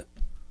outlet.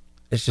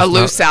 It's just a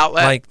loose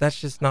outlet. Like, that's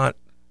just not,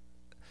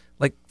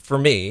 like, for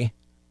me,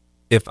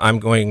 if I'm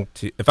going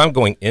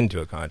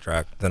into a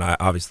contract, then I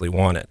obviously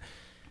want it.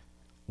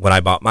 When I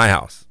bought my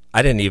house,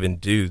 I didn't even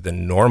do the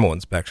normal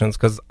inspections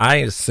because I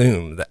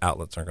assume the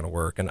outlets aren't going to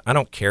work. And I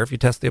don't care if you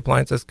test the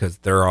appliances because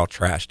they're all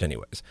trashed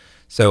anyways.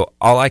 So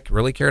all I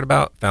really cared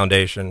about,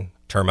 foundation,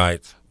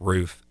 termites,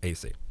 roof,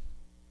 AC,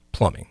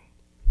 plumbing.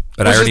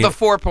 But Which is the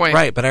 4-point.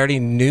 Right, but I already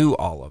knew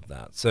all of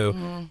that.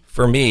 So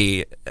for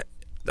me,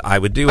 I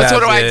would do That's as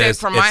what I is. did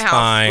for my it's house.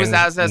 Fine, was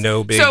as is.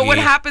 no biggie. So what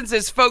happens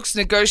is folks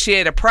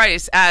negotiate a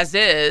price as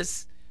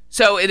is.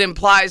 So it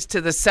implies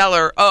to the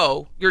seller,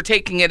 oh, you're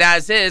taking it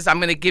as is. I'm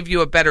going to give you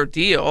a better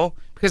deal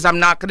because I'm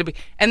not going to be.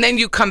 And then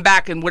you come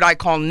back and what I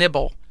call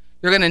nibble.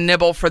 You're going to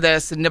nibble for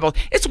this and nibble.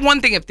 It's one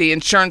thing if the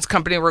insurance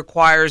company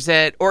requires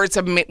it or it's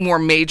a more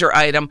major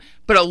item,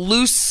 but a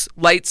loose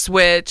light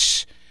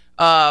switch,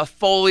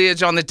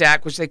 foliage on the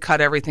deck, which they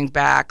cut everything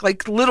back,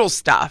 like little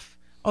stuff.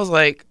 I was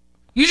like,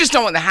 you just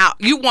don't want the house.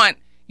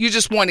 You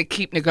just want to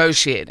keep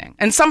negotiating.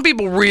 And some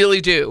people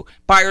really do.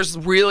 Buyers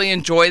really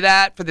enjoy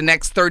that for the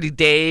next 30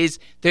 days.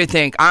 They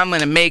think, I'm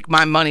going to make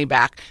my money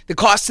back. The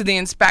cost of the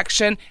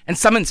inspection, and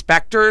some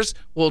inspectors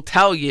will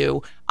tell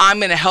you, I'm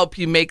going to help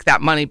you make that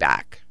money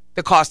back,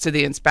 the cost of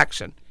the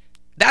inspection.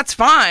 That's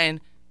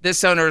fine.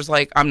 This owner's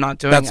like, I'm not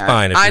doing that. That's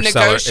fine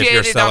if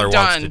your seller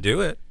wants to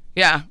do it.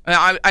 Yeah,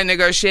 I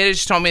negotiated.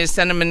 She told me to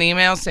send him an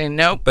email saying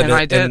nope, but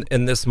I did.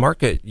 In this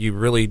market, you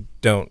really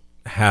don't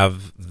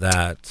have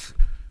that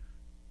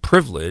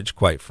privilege,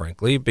 quite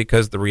frankly,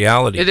 because the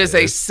reality is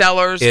a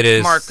seller's market. It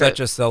is such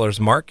a seller's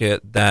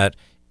market that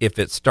if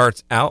it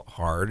starts out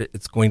hard,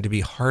 it's going to be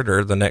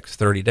harder the next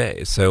 30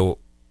 days. So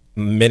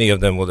many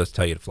of them will just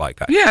tell you to fly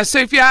kite. Yeah, so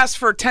if you ask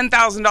for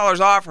 $10,000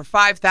 off or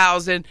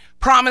 $5,000,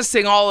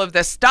 promising all of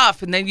this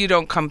stuff, and then you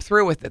don't come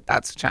through with it,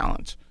 that's a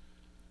challenge.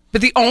 But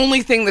the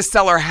only thing the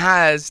seller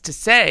has to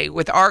say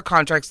with our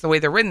contracts, the way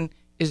they're written,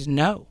 is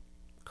no.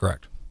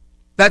 Correct.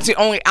 That's the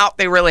only out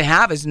they really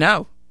have is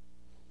no.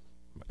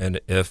 And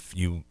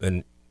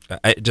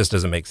it just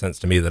doesn't make sense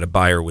to me that a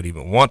buyer would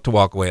even want to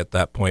walk away at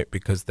that point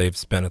because they've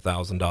spent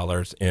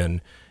 $1,000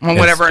 in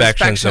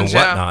inspections and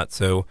whatnot. Yeah.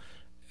 So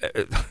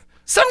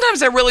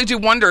sometimes I really do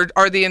wonder: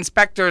 are the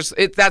inspectors?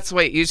 That's the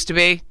way it used to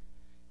be.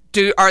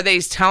 Are they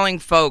telling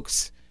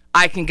folks,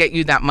 "I can get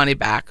you that money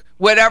back"?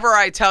 Whatever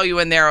I tell you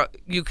in there,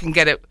 you can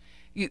get it.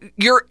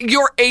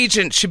 Your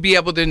agent should be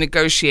able to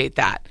negotiate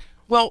that.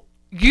 Well,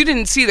 you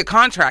didn't see the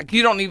contract.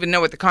 You don't even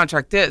know what the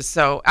contract is.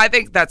 So I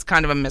think that's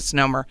kind of a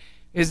misnomer,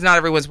 is not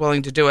everyone's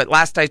willing to do it.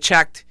 Last I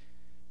checked,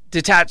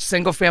 detached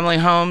single-family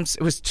homes,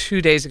 it was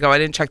 2 days ago. I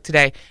didn't check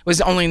today. It was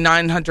only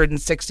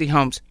 960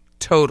 homes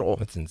total.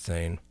 That's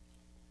insane.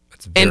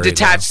 That's in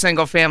detached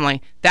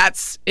single-family.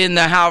 That's in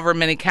the however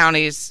many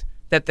counties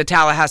that the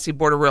Tallahassee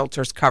Board of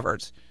Realtors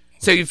covers.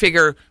 So you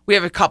figure we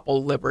have a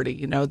couple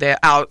Liberty, the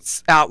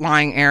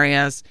outlying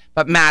areas,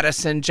 but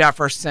Madison,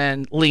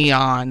 Jefferson,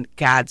 Leon,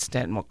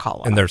 Gadsden,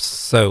 McCullough. And there's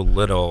so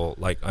little,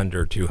 like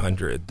under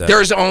 200. That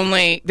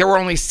there were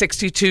only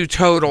 62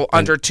 total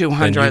under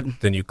 200.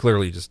 Then you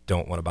clearly just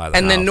don't want to buy that.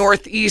 And then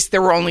Northeast,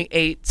 there were only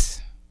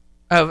 8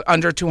 of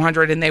under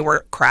 200, and they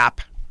were crap.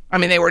 I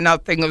mean, they were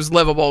nothing. It was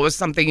livable. It was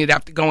something you'd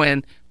have to go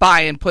in, buy,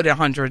 and put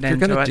 100 into it. If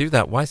you're going to do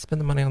that, why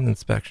spend the money on the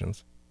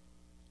inspections?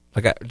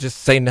 Just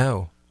say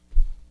no.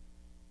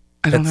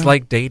 It's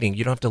like dating.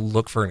 You don't have to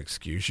look for an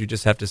excuse. You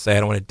just have to say, I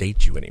don't want to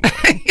date you anymore.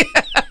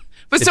 Yeah.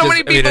 But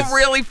many people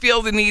really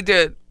feel the need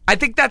to. I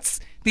think that's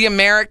the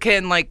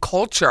American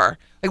culture.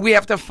 We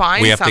have to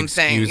find something.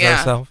 To excuse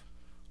ourselves.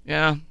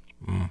 Yeah.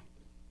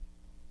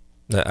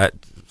 I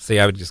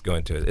would just go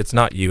into it. It's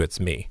not you,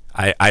 it's me.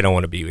 I don't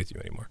want to be with you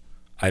anymore.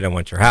 I don't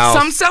want your house.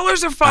 Some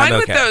sellers are fine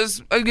with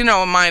those,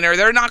 a minor.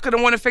 They're not going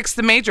to want to fix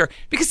the major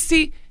because,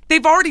 see,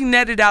 they've already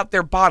netted out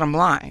their bottom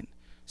line.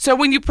 So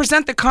when you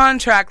present the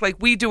contract,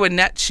 we do a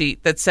net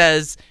sheet that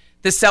says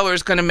the seller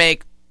is going to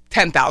make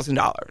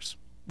 $10,000,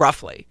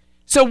 roughly.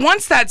 So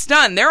once that's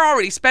done, they're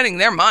already spending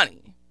their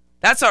money.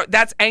 That's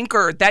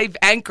anchored. They've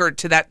anchored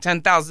to that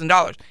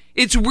 $10,000.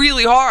 It's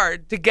really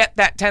hard to get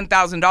that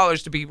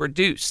 $10,000 to be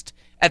reduced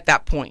at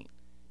that point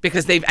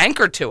because they've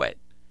anchored to it.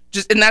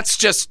 And that's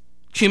just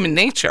human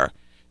nature.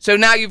 So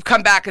now you've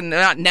come back and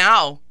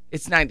now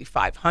it's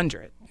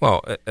 $9,500.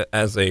 Well,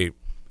 as a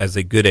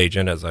good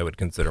agent, as I would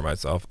consider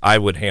myself, I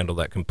would handle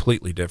that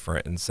completely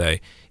different and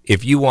say,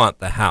 if you want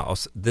the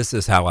house, this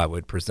is how I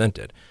would present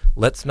it.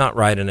 Let's not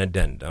write an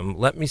addendum.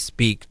 Let me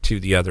speak to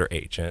the other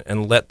agent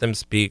and let them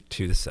speak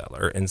to the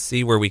seller and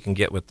see where we can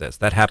get with this.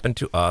 That happened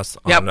to us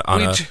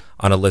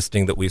on a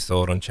listing that we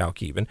sold on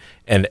Chalkeven,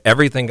 and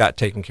everything got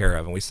taken care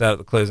of. And we sat at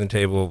the closing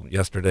table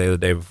yesterday, the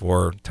day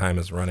before. Time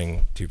is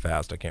running too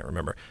fast. I can't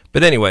remember.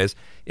 But anyways,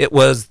 it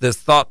was this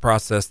thought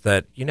process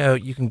that,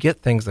 you can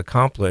get things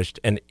accomplished.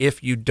 And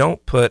if you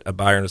don't put a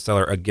buyer and a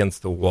seller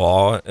against the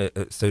wall,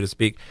 so to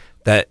speak,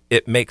 that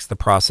it makes the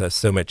process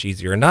so much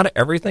easier. And not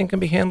everything can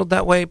be handled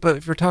that way, but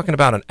if you're talking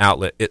about an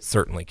outlet, it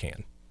certainly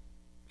can.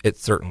 It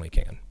certainly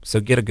can. So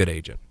get a good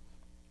agent,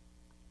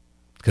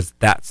 because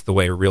that's the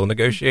way real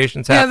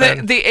negotiations happen.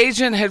 Yeah, the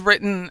agent had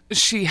written,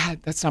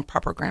 that's not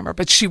proper grammar,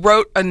 but she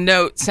wrote a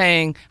note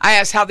saying, I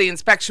asked how the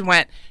inspection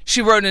went.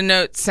 She wrote a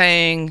note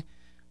saying,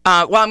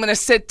 I'm going to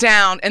sit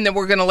down and then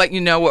we're going to let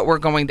you know what we're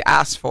going to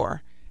ask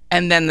for.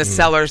 And then the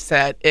seller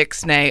said,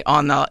 ixnay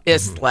on the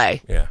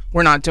istlay. Yeah.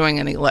 We're not doing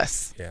any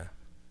lists. Yeah.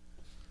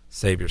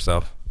 Save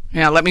yourself.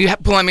 Yeah, let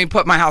me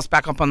put my house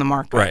back up on the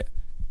market. Right.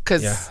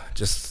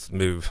 Just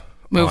move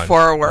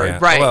forward. Yeah.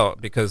 Right. Well,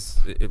 because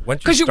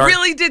you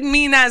really didn't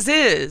mean as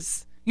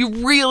is. You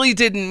really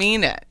didn't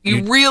mean it.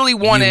 You really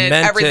wanted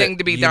everything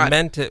to be done. You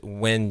meant it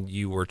when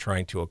you were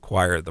trying to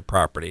acquire the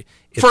property.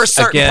 For a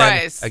certain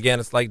price. Again,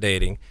 it's like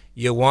dating.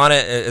 You want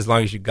it as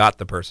long as you got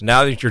the person.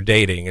 Now that you're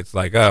dating, it's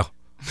like,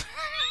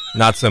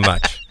 not so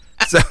much.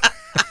 So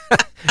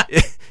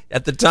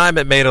at the time,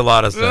 it made a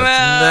lot of sense.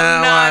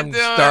 Now I'm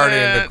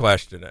starting to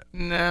question it.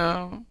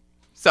 No.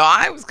 So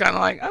I was kind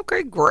of like,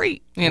 okay,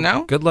 great.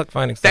 Good luck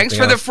finding something Thanks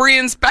for the free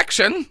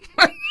inspection.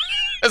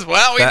 As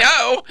well, we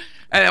know.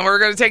 And then we're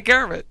going to take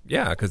care of it.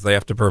 Yeah, because they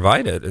have to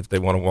provide it if they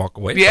want to walk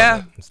away from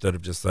it. Instead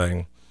of just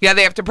saying. Yeah,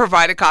 they have to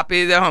provide a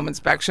copy of the home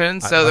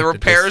inspection. So the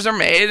repairs are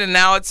made, and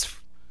now it's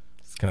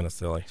kind of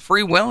silly.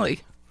 Free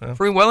Willy. Yeah.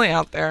 Free Willy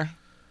out there.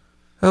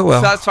 Oh,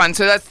 well. So that's fine.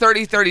 So that's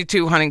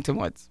 3032 Huntington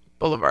Woods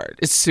Boulevard.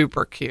 It's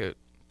super cute.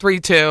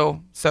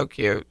 3-2, so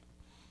cute.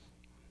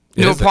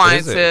 New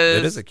appliances.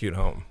 It is a cute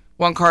home.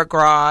 1-car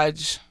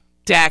garage,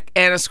 deck,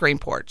 and a screen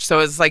porch.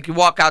 So it's like you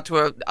walk out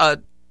to a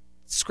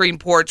screen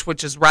porch,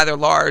 which is rather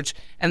large,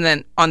 and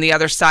then on the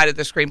other side of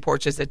the screen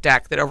porch is a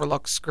deck that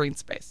overlooks screen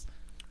space.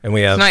 And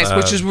we have it's nice,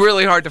 which is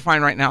really hard to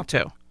find right now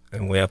too.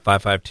 And we have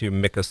 552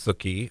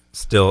 Miccosukee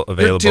still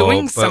available. You're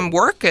doing some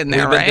work in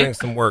there, right? We've been doing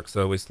some work,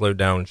 so we slowed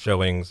down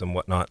showings and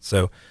whatnot.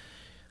 So,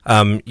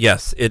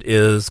 yes, it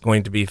is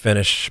going to be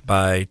finished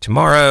by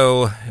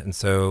tomorrow. And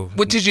so,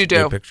 what did you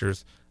do?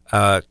 Pictures.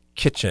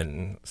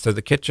 Kitchen. So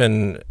the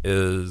kitchen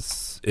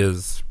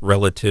is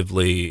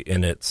relatively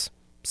in its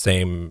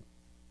same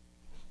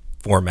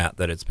format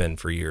that it's been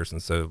for years,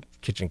 and so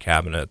kitchen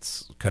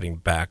cabinets, cutting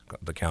back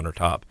the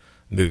countertop,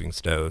 moving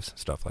stoves,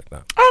 stuff like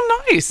that.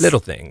 Oh, nice. Little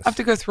things. I have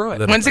to go through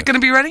it. When's it going to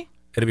be ready?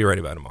 It'll be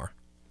ready by tomorrow.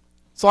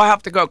 So I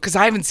have to go, because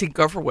I haven't seen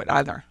Gopherwood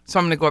either. So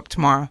I'm going to go up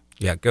tomorrow.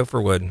 Yeah,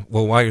 Gopherwood.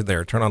 Well, while you're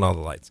there, turn on all the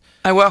lights.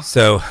 I will.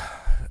 So,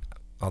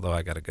 although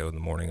I got to go in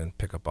the morning and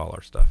pick up all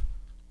our stuff.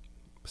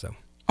 So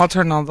I'll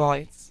turn on the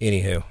lights.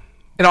 Anywho.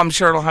 And I'm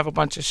sure it'll have a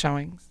bunch of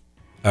showings.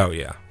 Oh,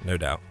 yeah, no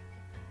doubt.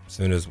 As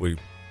soon as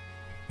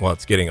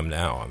it's getting them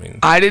now. I mean,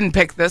 I didn't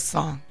pick this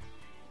song.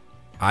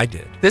 I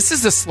did. This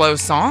is a slow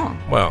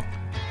song. Well,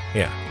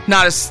 yeah.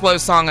 Not as slow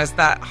song as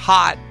that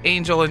hot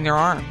Angel in Your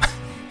Arms.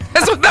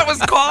 That's what that was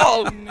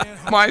called.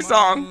 My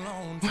song.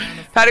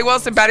 Patty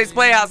Wilson, Patty's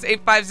Playhouse,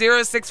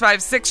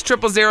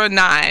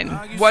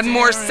 850-656-0009. One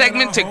more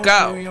segment to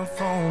go. Your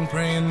phone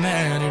praying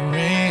that it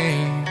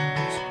rings.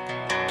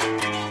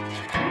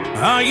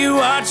 Are you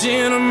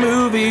watching a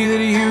movie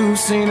that you've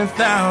seen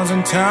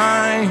 1,000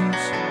 times?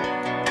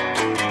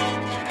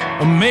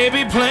 Or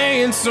maybe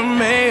playing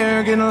some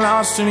air, getting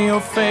lost in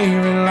your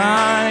favorite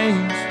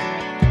lines?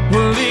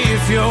 Well,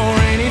 if you're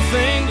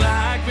anything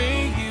like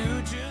me,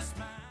 you just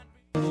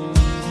might be.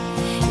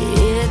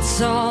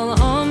 It's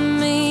all on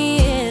me,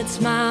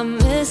 it's my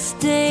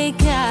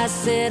mistake. I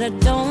said I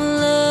don't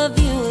love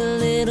you a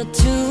little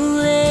too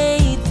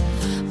late,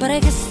 but I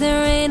guess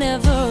there ain't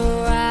ever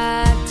a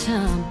right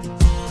time,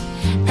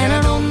 and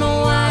I don't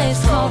know why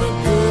it's called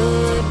a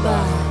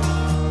goodbye.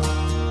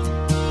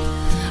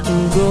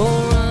 Go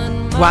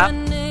run my Wow.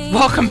 name.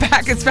 Welcome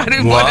back. It's Patty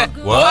and What?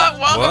 Welcome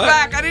What?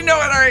 back. I didn't know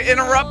how to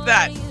interrupt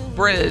that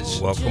bridge.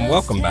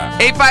 Welcome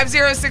back.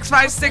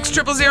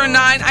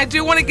 850-656-0009. I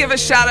do want to give a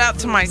shout out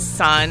to my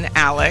son,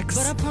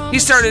 Alex. He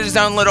started his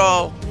own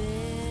little,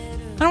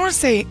 I don't want to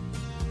say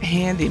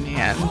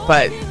handyman,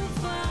 but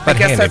I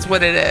guess that's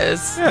what it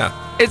is. Yeah.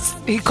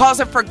 He calls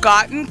it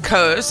Forgotten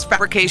Coast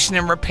Fabrication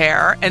and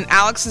Repair, and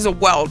Alex is a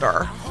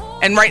welder.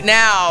 And right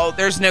now,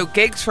 there's no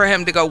gigs for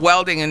him to go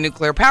welding in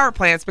nuclear power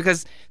plants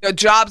because the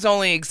jobs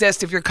only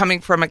exist if you're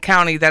coming from a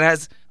county that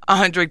has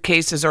 100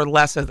 cases or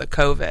less of the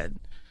COVID.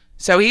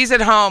 So he's at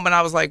home, and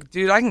I was like,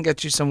 dude, I can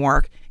get you some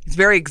work. He's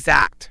very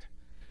exact.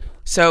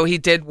 So he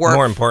did work.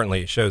 More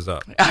importantly, it shows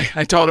up.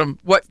 I told him,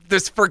 what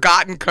this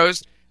Forgotten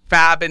Coast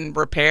Fab and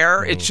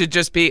Repair, it should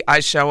just be,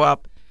 I show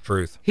up.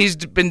 Truth. He's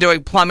been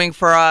doing plumbing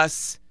for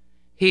us.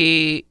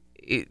 He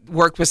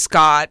worked with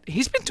Scott.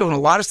 He's been doing a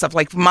lot of stuff.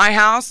 Like my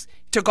house,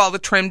 he took all the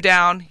trim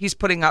down. He's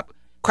putting up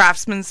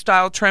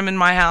craftsman-style trim in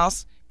my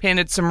house,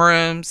 painted some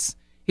rooms.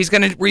 He's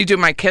going to redo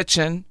my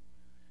kitchen.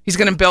 He's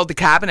going to build the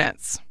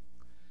cabinets.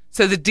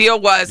 So the deal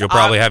was... You'll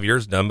probably have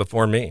yours done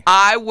before me.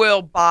 I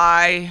will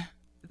buy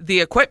the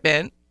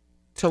equipment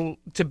to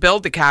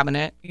build the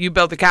cabinet. You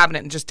build the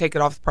cabinet and just take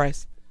it off the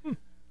price.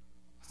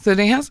 So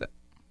then he has it.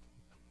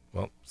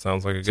 Well,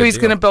 sounds like a good So he's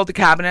deal. going to build the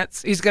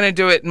cabinets. He's going to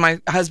do it in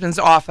my husband's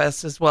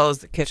office as well as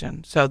the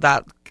kitchen. So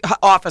that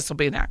office will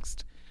be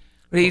next.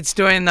 But he's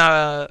doing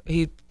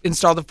he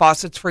installed the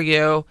faucets for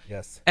you.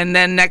 Yes. And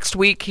then next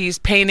week he's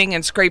painting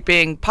and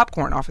scraping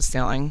popcorn off a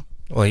ceiling.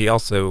 Well, he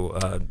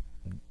also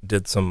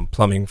did some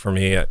plumbing for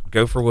me at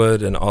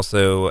Gopherwood and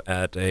also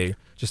at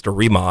just a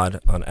remod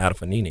on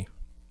Adafanini.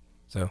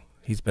 So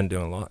he's been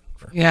doing a lot.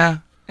 Yeah.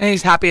 And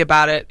he's happy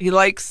about it. He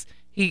likes,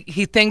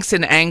 he thinks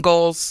in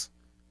angles.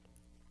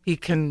 He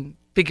can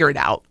figure it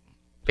out,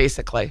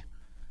 basically.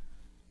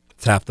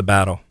 It's half the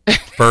battle.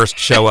 First,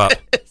 show up.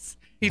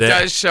 He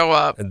does show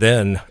up. And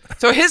then.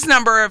 So his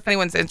number, if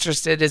anyone's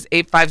interested, is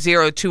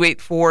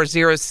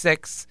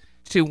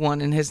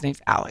 850-284-0621, and his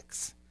name's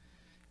Alex.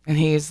 And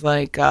he's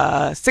like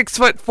a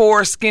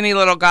 6'4", skinny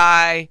little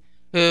guy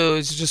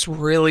who's just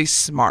really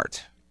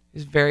smart.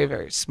 He's very,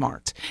 very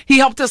smart. He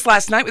helped us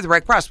last night with the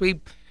Red Cross.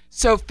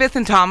 So Fifth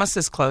and Thomas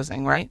is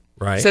closing, right?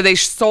 Right. So they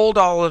sold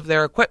all of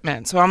their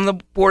equipment. So I'm the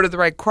board of the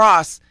Red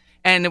Cross,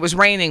 and it was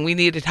raining. We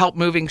needed help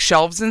moving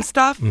shelves and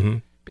stuff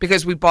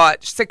because we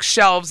bought 6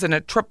 shelves and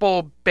a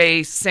triple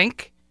bay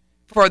sink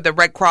for the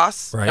Red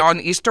Cross on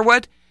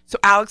Easterwood. So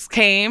Alex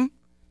came.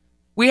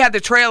 We had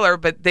the trailer,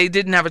 but they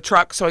didn't have a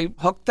truck, so he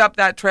hooked up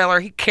that trailer.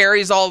 He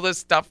carries all this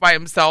stuff by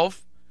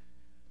himself.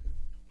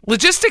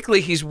 Logistically,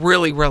 he's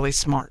really, really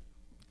smart.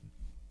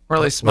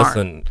 Really smart.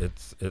 Listen,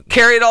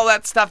 carried all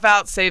that stuff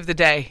out, saved the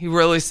day. He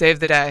really saved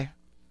the day.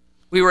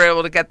 We were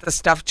able to get the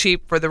stuff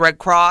cheap for the Red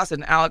Cross,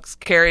 and Alex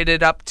carried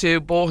it up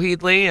to Bull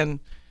Headley and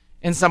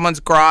in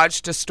someone's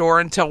garage to store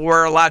until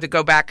we're allowed to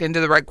go back into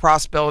the Red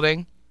Cross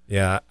building.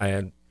 Yeah,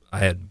 I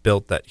had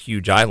built that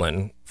huge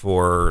island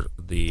for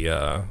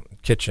the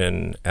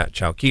kitchen at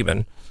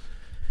Chowkeban,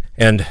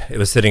 and it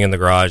was sitting in the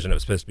garage, and it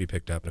was supposed to be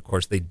picked up. And, of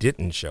course, they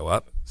didn't show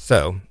up.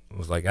 So I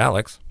was like,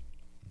 Alex,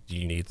 do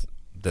you need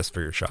this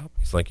for your shop?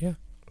 He's like, yeah.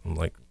 I'm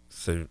like,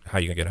 so how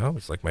you going to get home?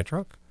 He's like, my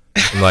truck.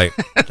 I'm like,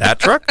 that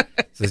truck?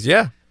 He says,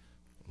 yeah.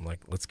 I'm like,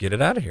 let's get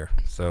it out of here.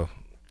 So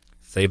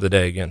save the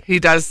day again. He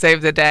does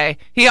save the day.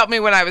 He helped me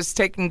when I was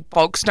taking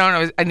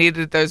Folkestone. I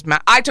needed those.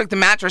 I took the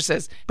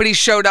mattresses, but he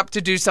showed up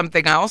to do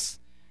something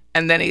else,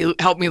 and then he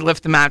helped me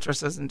lift the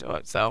mattresses and do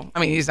it. So, I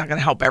mean, he's not going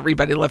to help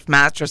everybody lift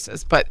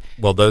mattresses, but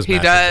those he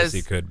mattresses does.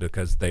 He could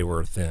because they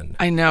were thin.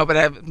 I know, but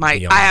I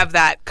have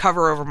that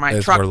cover over my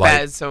Those truck were like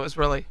bed, so it was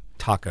really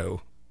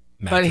taco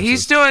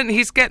mattresses. But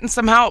he's getting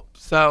some help.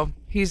 So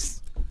he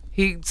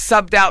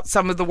subbed out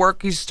some of the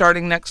work. He's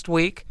starting next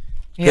week.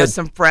 He has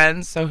some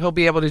friends, so he'll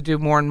be able to do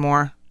more and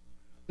more.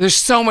 There's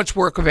so much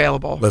work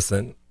available.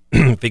 Listen,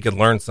 if he could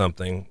learn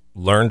something,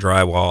 learn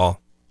drywall.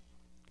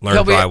 He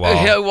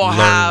will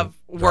have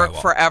work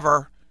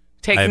forever.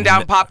 Taking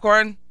down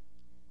popcorn,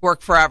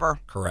 work forever.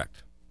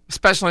 Correct.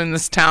 Especially in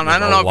this town. There's I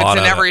don't know if it's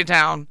in every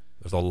town.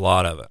 There's a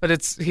lot of it. But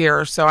it's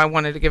here, so I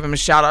wanted to give him a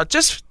shout out.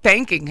 Just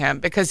thanking him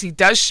because he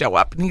does show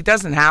up and he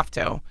doesn't have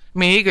to. I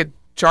mean, he could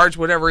charge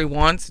whatever he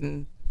wants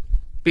and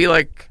be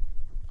like,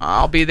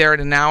 I'll be there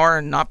in an hour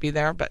and not be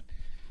there. But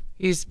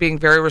he's being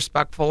very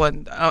respectful,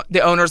 and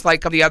the owners,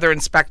 like the other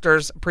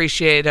inspectors,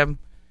 appreciate him.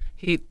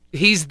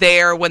 He's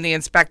there when the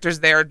inspector's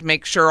there to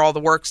make sure all the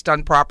work's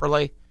done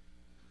properly.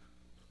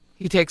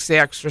 He takes the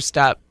extra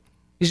step.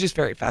 He's just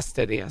very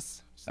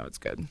fastidious, so it's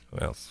good.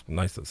 Well, it's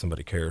nice that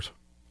somebody cares.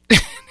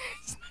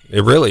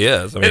 It really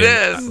is. I mean, it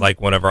is.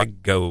 Like whenever I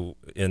go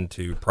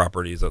into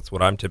properties, that's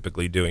what I'm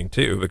typically doing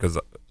too, because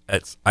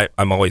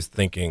I'm always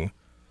thinking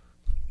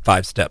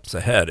 5 steps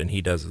ahead, and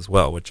he does as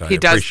well, which I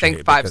appreciate. He does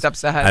think 5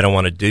 steps ahead. I don't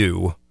want to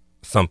do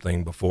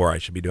something before I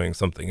should be doing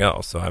something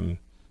else, so I'm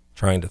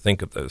trying to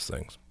think of those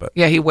things. But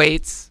yeah, he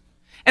waits.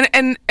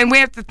 And we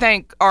have to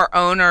thank our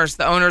owners,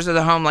 the owners of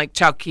the home, like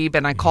Chow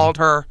Keeben. I called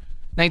her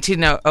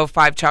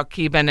 1905 Chow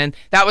Keeben, and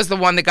that was the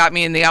one that got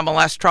me in the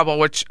MLS trouble,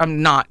 which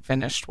I'm not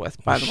finished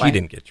with, by the way. She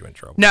didn't get you in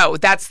trouble. No,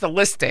 that's the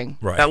listing.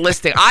 Right. The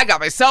listing. I got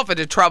myself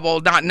into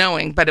trouble not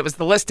knowing, but it was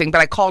the listing.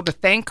 But I called to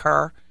thank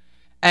her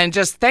and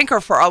just thank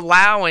her for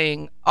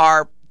allowing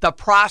the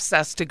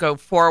process to go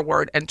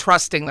forward and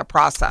trusting the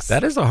process.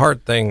 That is a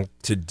hard thing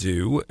to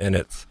do, and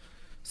it's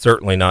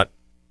certainly not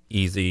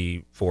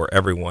easy for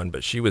everyone,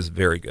 but she was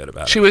very good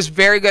about it. She was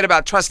very good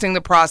about trusting the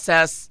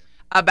process,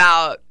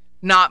 about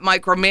not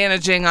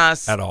micromanaging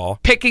us at all,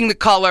 picking the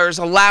colors,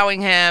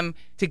 allowing him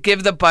to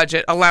give the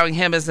budget, allowing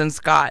him as in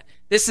Scott.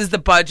 This is the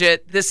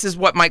budget. This is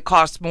what might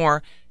cost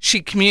more.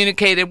 She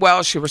communicated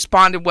well. She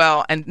responded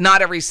well, and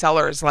not every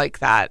seller is like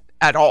that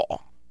at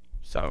all.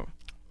 So,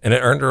 and it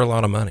earned her a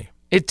lot of money.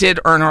 It did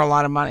earn her a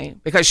lot of money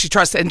because she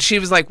trusted, and she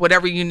was like,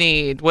 "Whatever you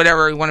need,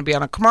 whatever you want to be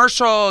on a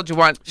commercial. Do you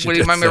want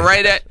me to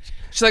write it?"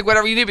 She's like,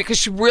 "Whatever you need," because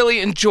she really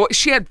enjoyed.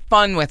 She had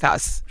fun with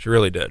us. She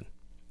really did.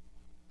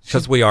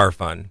 Because we are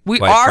fun. We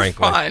quite are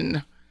frankly.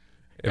 fun.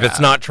 If it's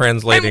not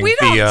translating and we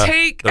don't via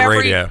take the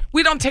radio.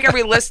 We don't take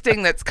every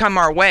listing that's come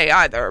our way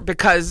either,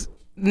 because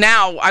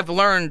now I've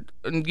learned,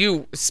 and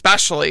you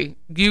especially,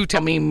 you tell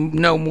me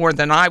no more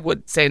than I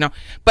would say no.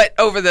 But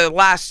over the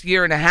last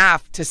year and a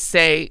half, to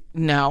say,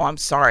 no, I'm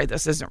sorry,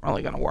 this isn't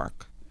really going to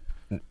work.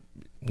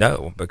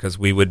 No, because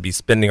we would be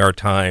spending our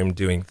time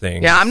doing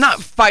things. Yeah, I'm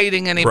not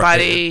fighting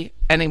anybody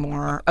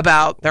anymore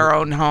about their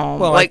own home.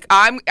 Well, like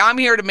I'm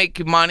here to make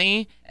you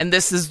money, and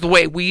this is the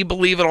way we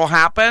believe it'll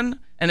happen.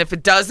 And if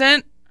it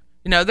doesn't,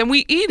 then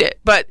we eat it.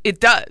 But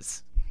it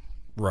does.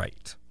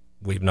 Right.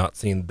 We've not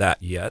seen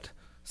that yet.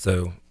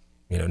 So,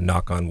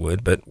 knock on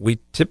wood. But we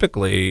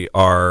typically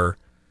are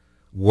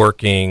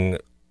working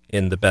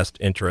in the best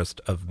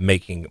interest of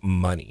making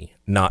money,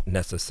 not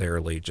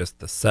necessarily just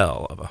the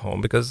sell of a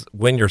home. Because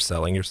when you're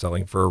selling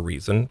for a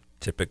reason,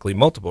 typically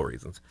multiple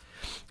reasons.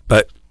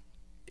 But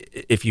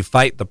if you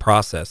fight the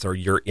process, or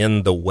you're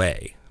in the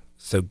way,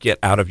 so get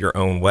out of your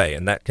own way.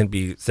 And that can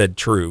be said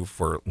true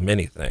for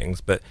many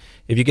things. But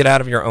if you get out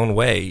of your own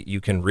way,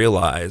 you can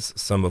realize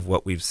some of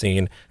what we've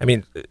seen. I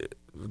mean,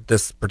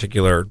 this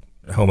particular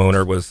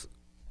homeowner was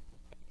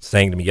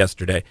saying to me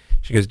yesterday,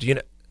 she goes,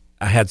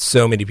 I had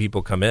so many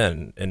people come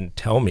in and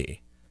tell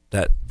me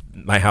that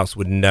my house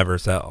would never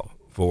sell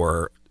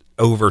for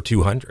over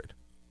 200.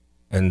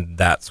 And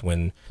that's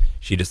when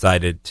she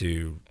decided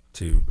to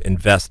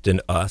invest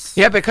in us.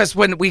 Yeah, because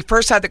when we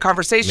first had the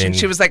conversation,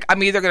 she was like,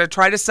 I'm either going to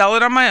try to sell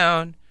it on my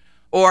own,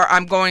 or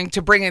I'm going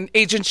to bring an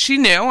agent she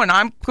knew, and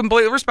I'm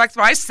completely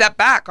respectful. I stepped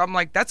back. I'm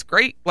like, that's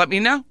great. Let me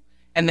know.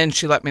 And then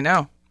she let me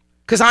know.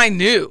 Because I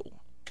knew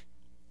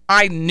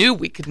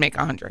we could make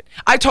 100.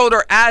 I told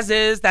her, as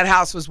is, that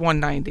house was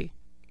 190.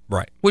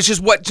 Right. Which is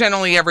what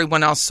generally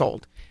everyone else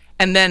sold.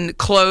 And then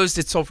closed,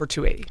 it sold for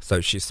 280. So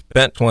she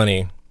spent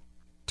 20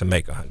 to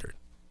make 100.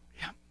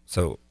 Yeah.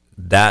 So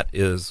that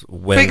is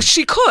when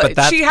she could.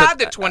 She had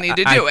the 20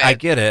 to do it. I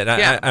get it.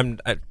 Yeah.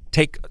 I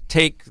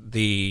take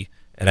the,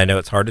 and I know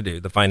it's hard to do,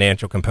 the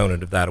financial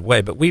component of that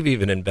away, but we've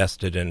even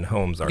invested in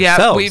homes ourselves.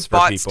 Yeah, we've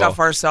bought people stuff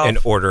ourselves in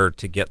order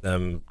to get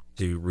them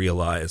to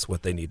realize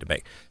what they need to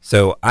make.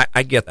 So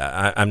I get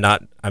that. I'm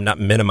not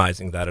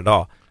minimizing that at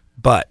all.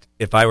 But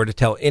if I were to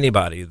tell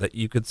anybody that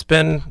you could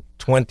spend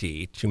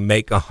 20 to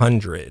make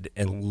 100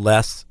 in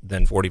less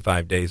than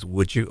 45 days,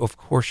 would you? Of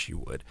course you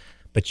would.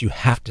 But you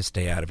have to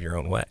stay out of your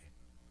own way.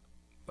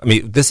 I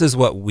mean, this is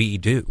what we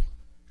do.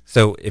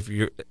 So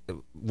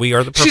we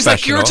are the professional. She's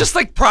like, you're just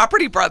like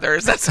Property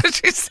Brothers. That's what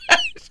she said.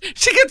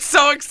 She gets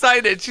so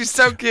excited. She's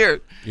so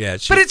cute. Yeah,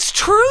 but it's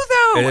true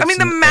though. I mean,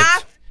 the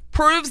math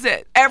proves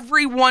it.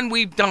 Everyone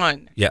we've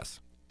done. Yes.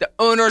 The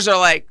owners are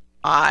like,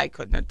 I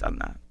couldn't have done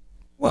that.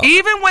 Well,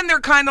 even when they're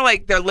kind of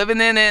like, they're living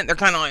in it, they're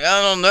kind of like,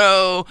 I don't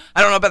know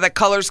about that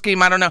color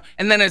scheme, I don't know.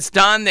 And then it's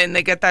done, then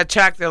they get that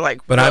check, they're like,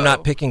 whoa. But I'm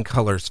not picking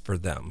colors for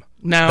them.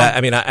 No. I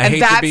mean, I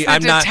hate to be,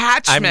 I'm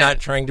detachment. not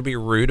trying to be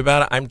rude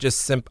about it. I'm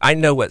just I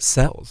know what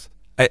sells.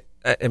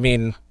 I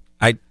mean,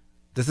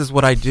 this is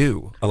what I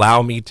do.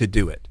 Allow me to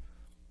do it.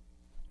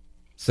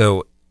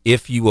 So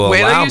if you will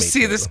wait allow till you me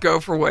see to, this go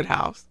for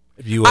Woodhouse.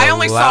 I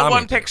only saw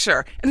one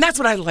picture, and that's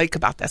what I like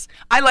about this.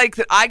 I like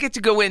that I get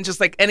to go in just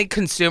like any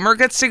consumer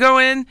gets to go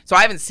in, so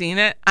I haven't seen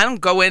it. I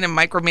don't go in and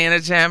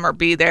micromanage him or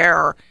be there,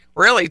 or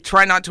really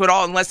try not to at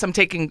all unless I'm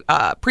taking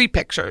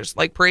pre-pictures,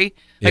 like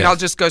yes. I'll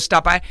just go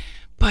stop by.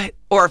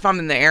 Or if I'm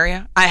in the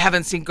area, I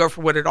haven't seen Go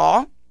For Wood at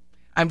all.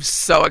 I'm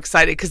so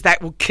excited because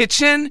that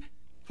kitchen,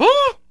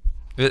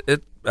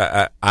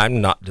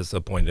 I'm not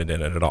disappointed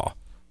in it at all.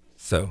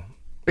 So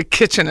the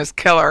kitchen is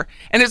killer,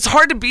 and it's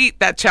hard to beat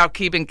that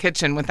Chowkeedin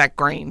kitchen with that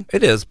grain.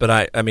 it is, but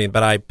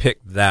I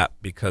picked that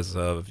because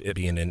of it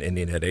being in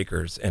Indian Head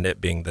Acres and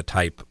it being the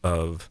type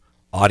of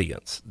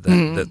audience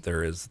that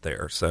there is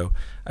there. So,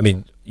 I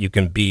mean, you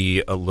can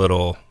be a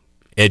little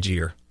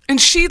edgier. And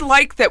she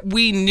liked that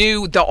we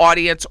knew the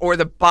audience or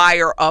the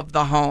buyer of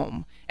the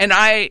home. And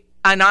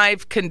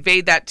I've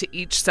conveyed that to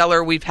each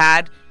seller we've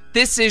had.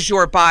 This is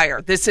your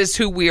buyer. This is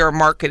who we are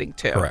marketing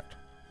to. Correct.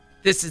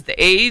 This is the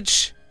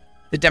age,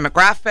 the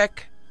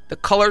demographic, the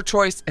color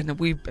choice, and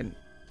we've been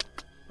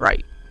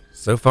right.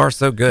 So far,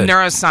 so good.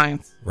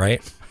 Neuroscience.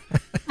 Right?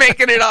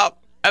 Making it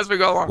up as we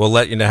go along. We'll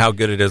let you know how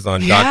good it is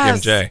on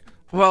Yes. Doc MJ.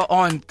 Well,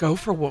 on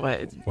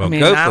Gopherwood. Well,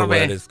 that'll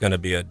Gopherwood be- is going to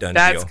be a done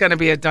That's deal. going to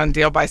be a done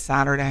deal by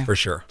Saturday. For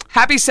sure.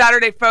 Happy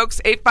Saturday, folks.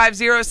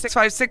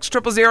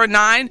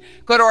 850-656-0009.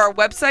 Go to our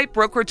website,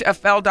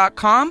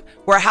 brokeragefl.com.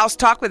 We're a house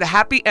talk with a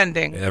happy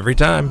ending. Every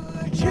time.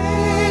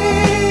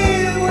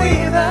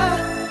 With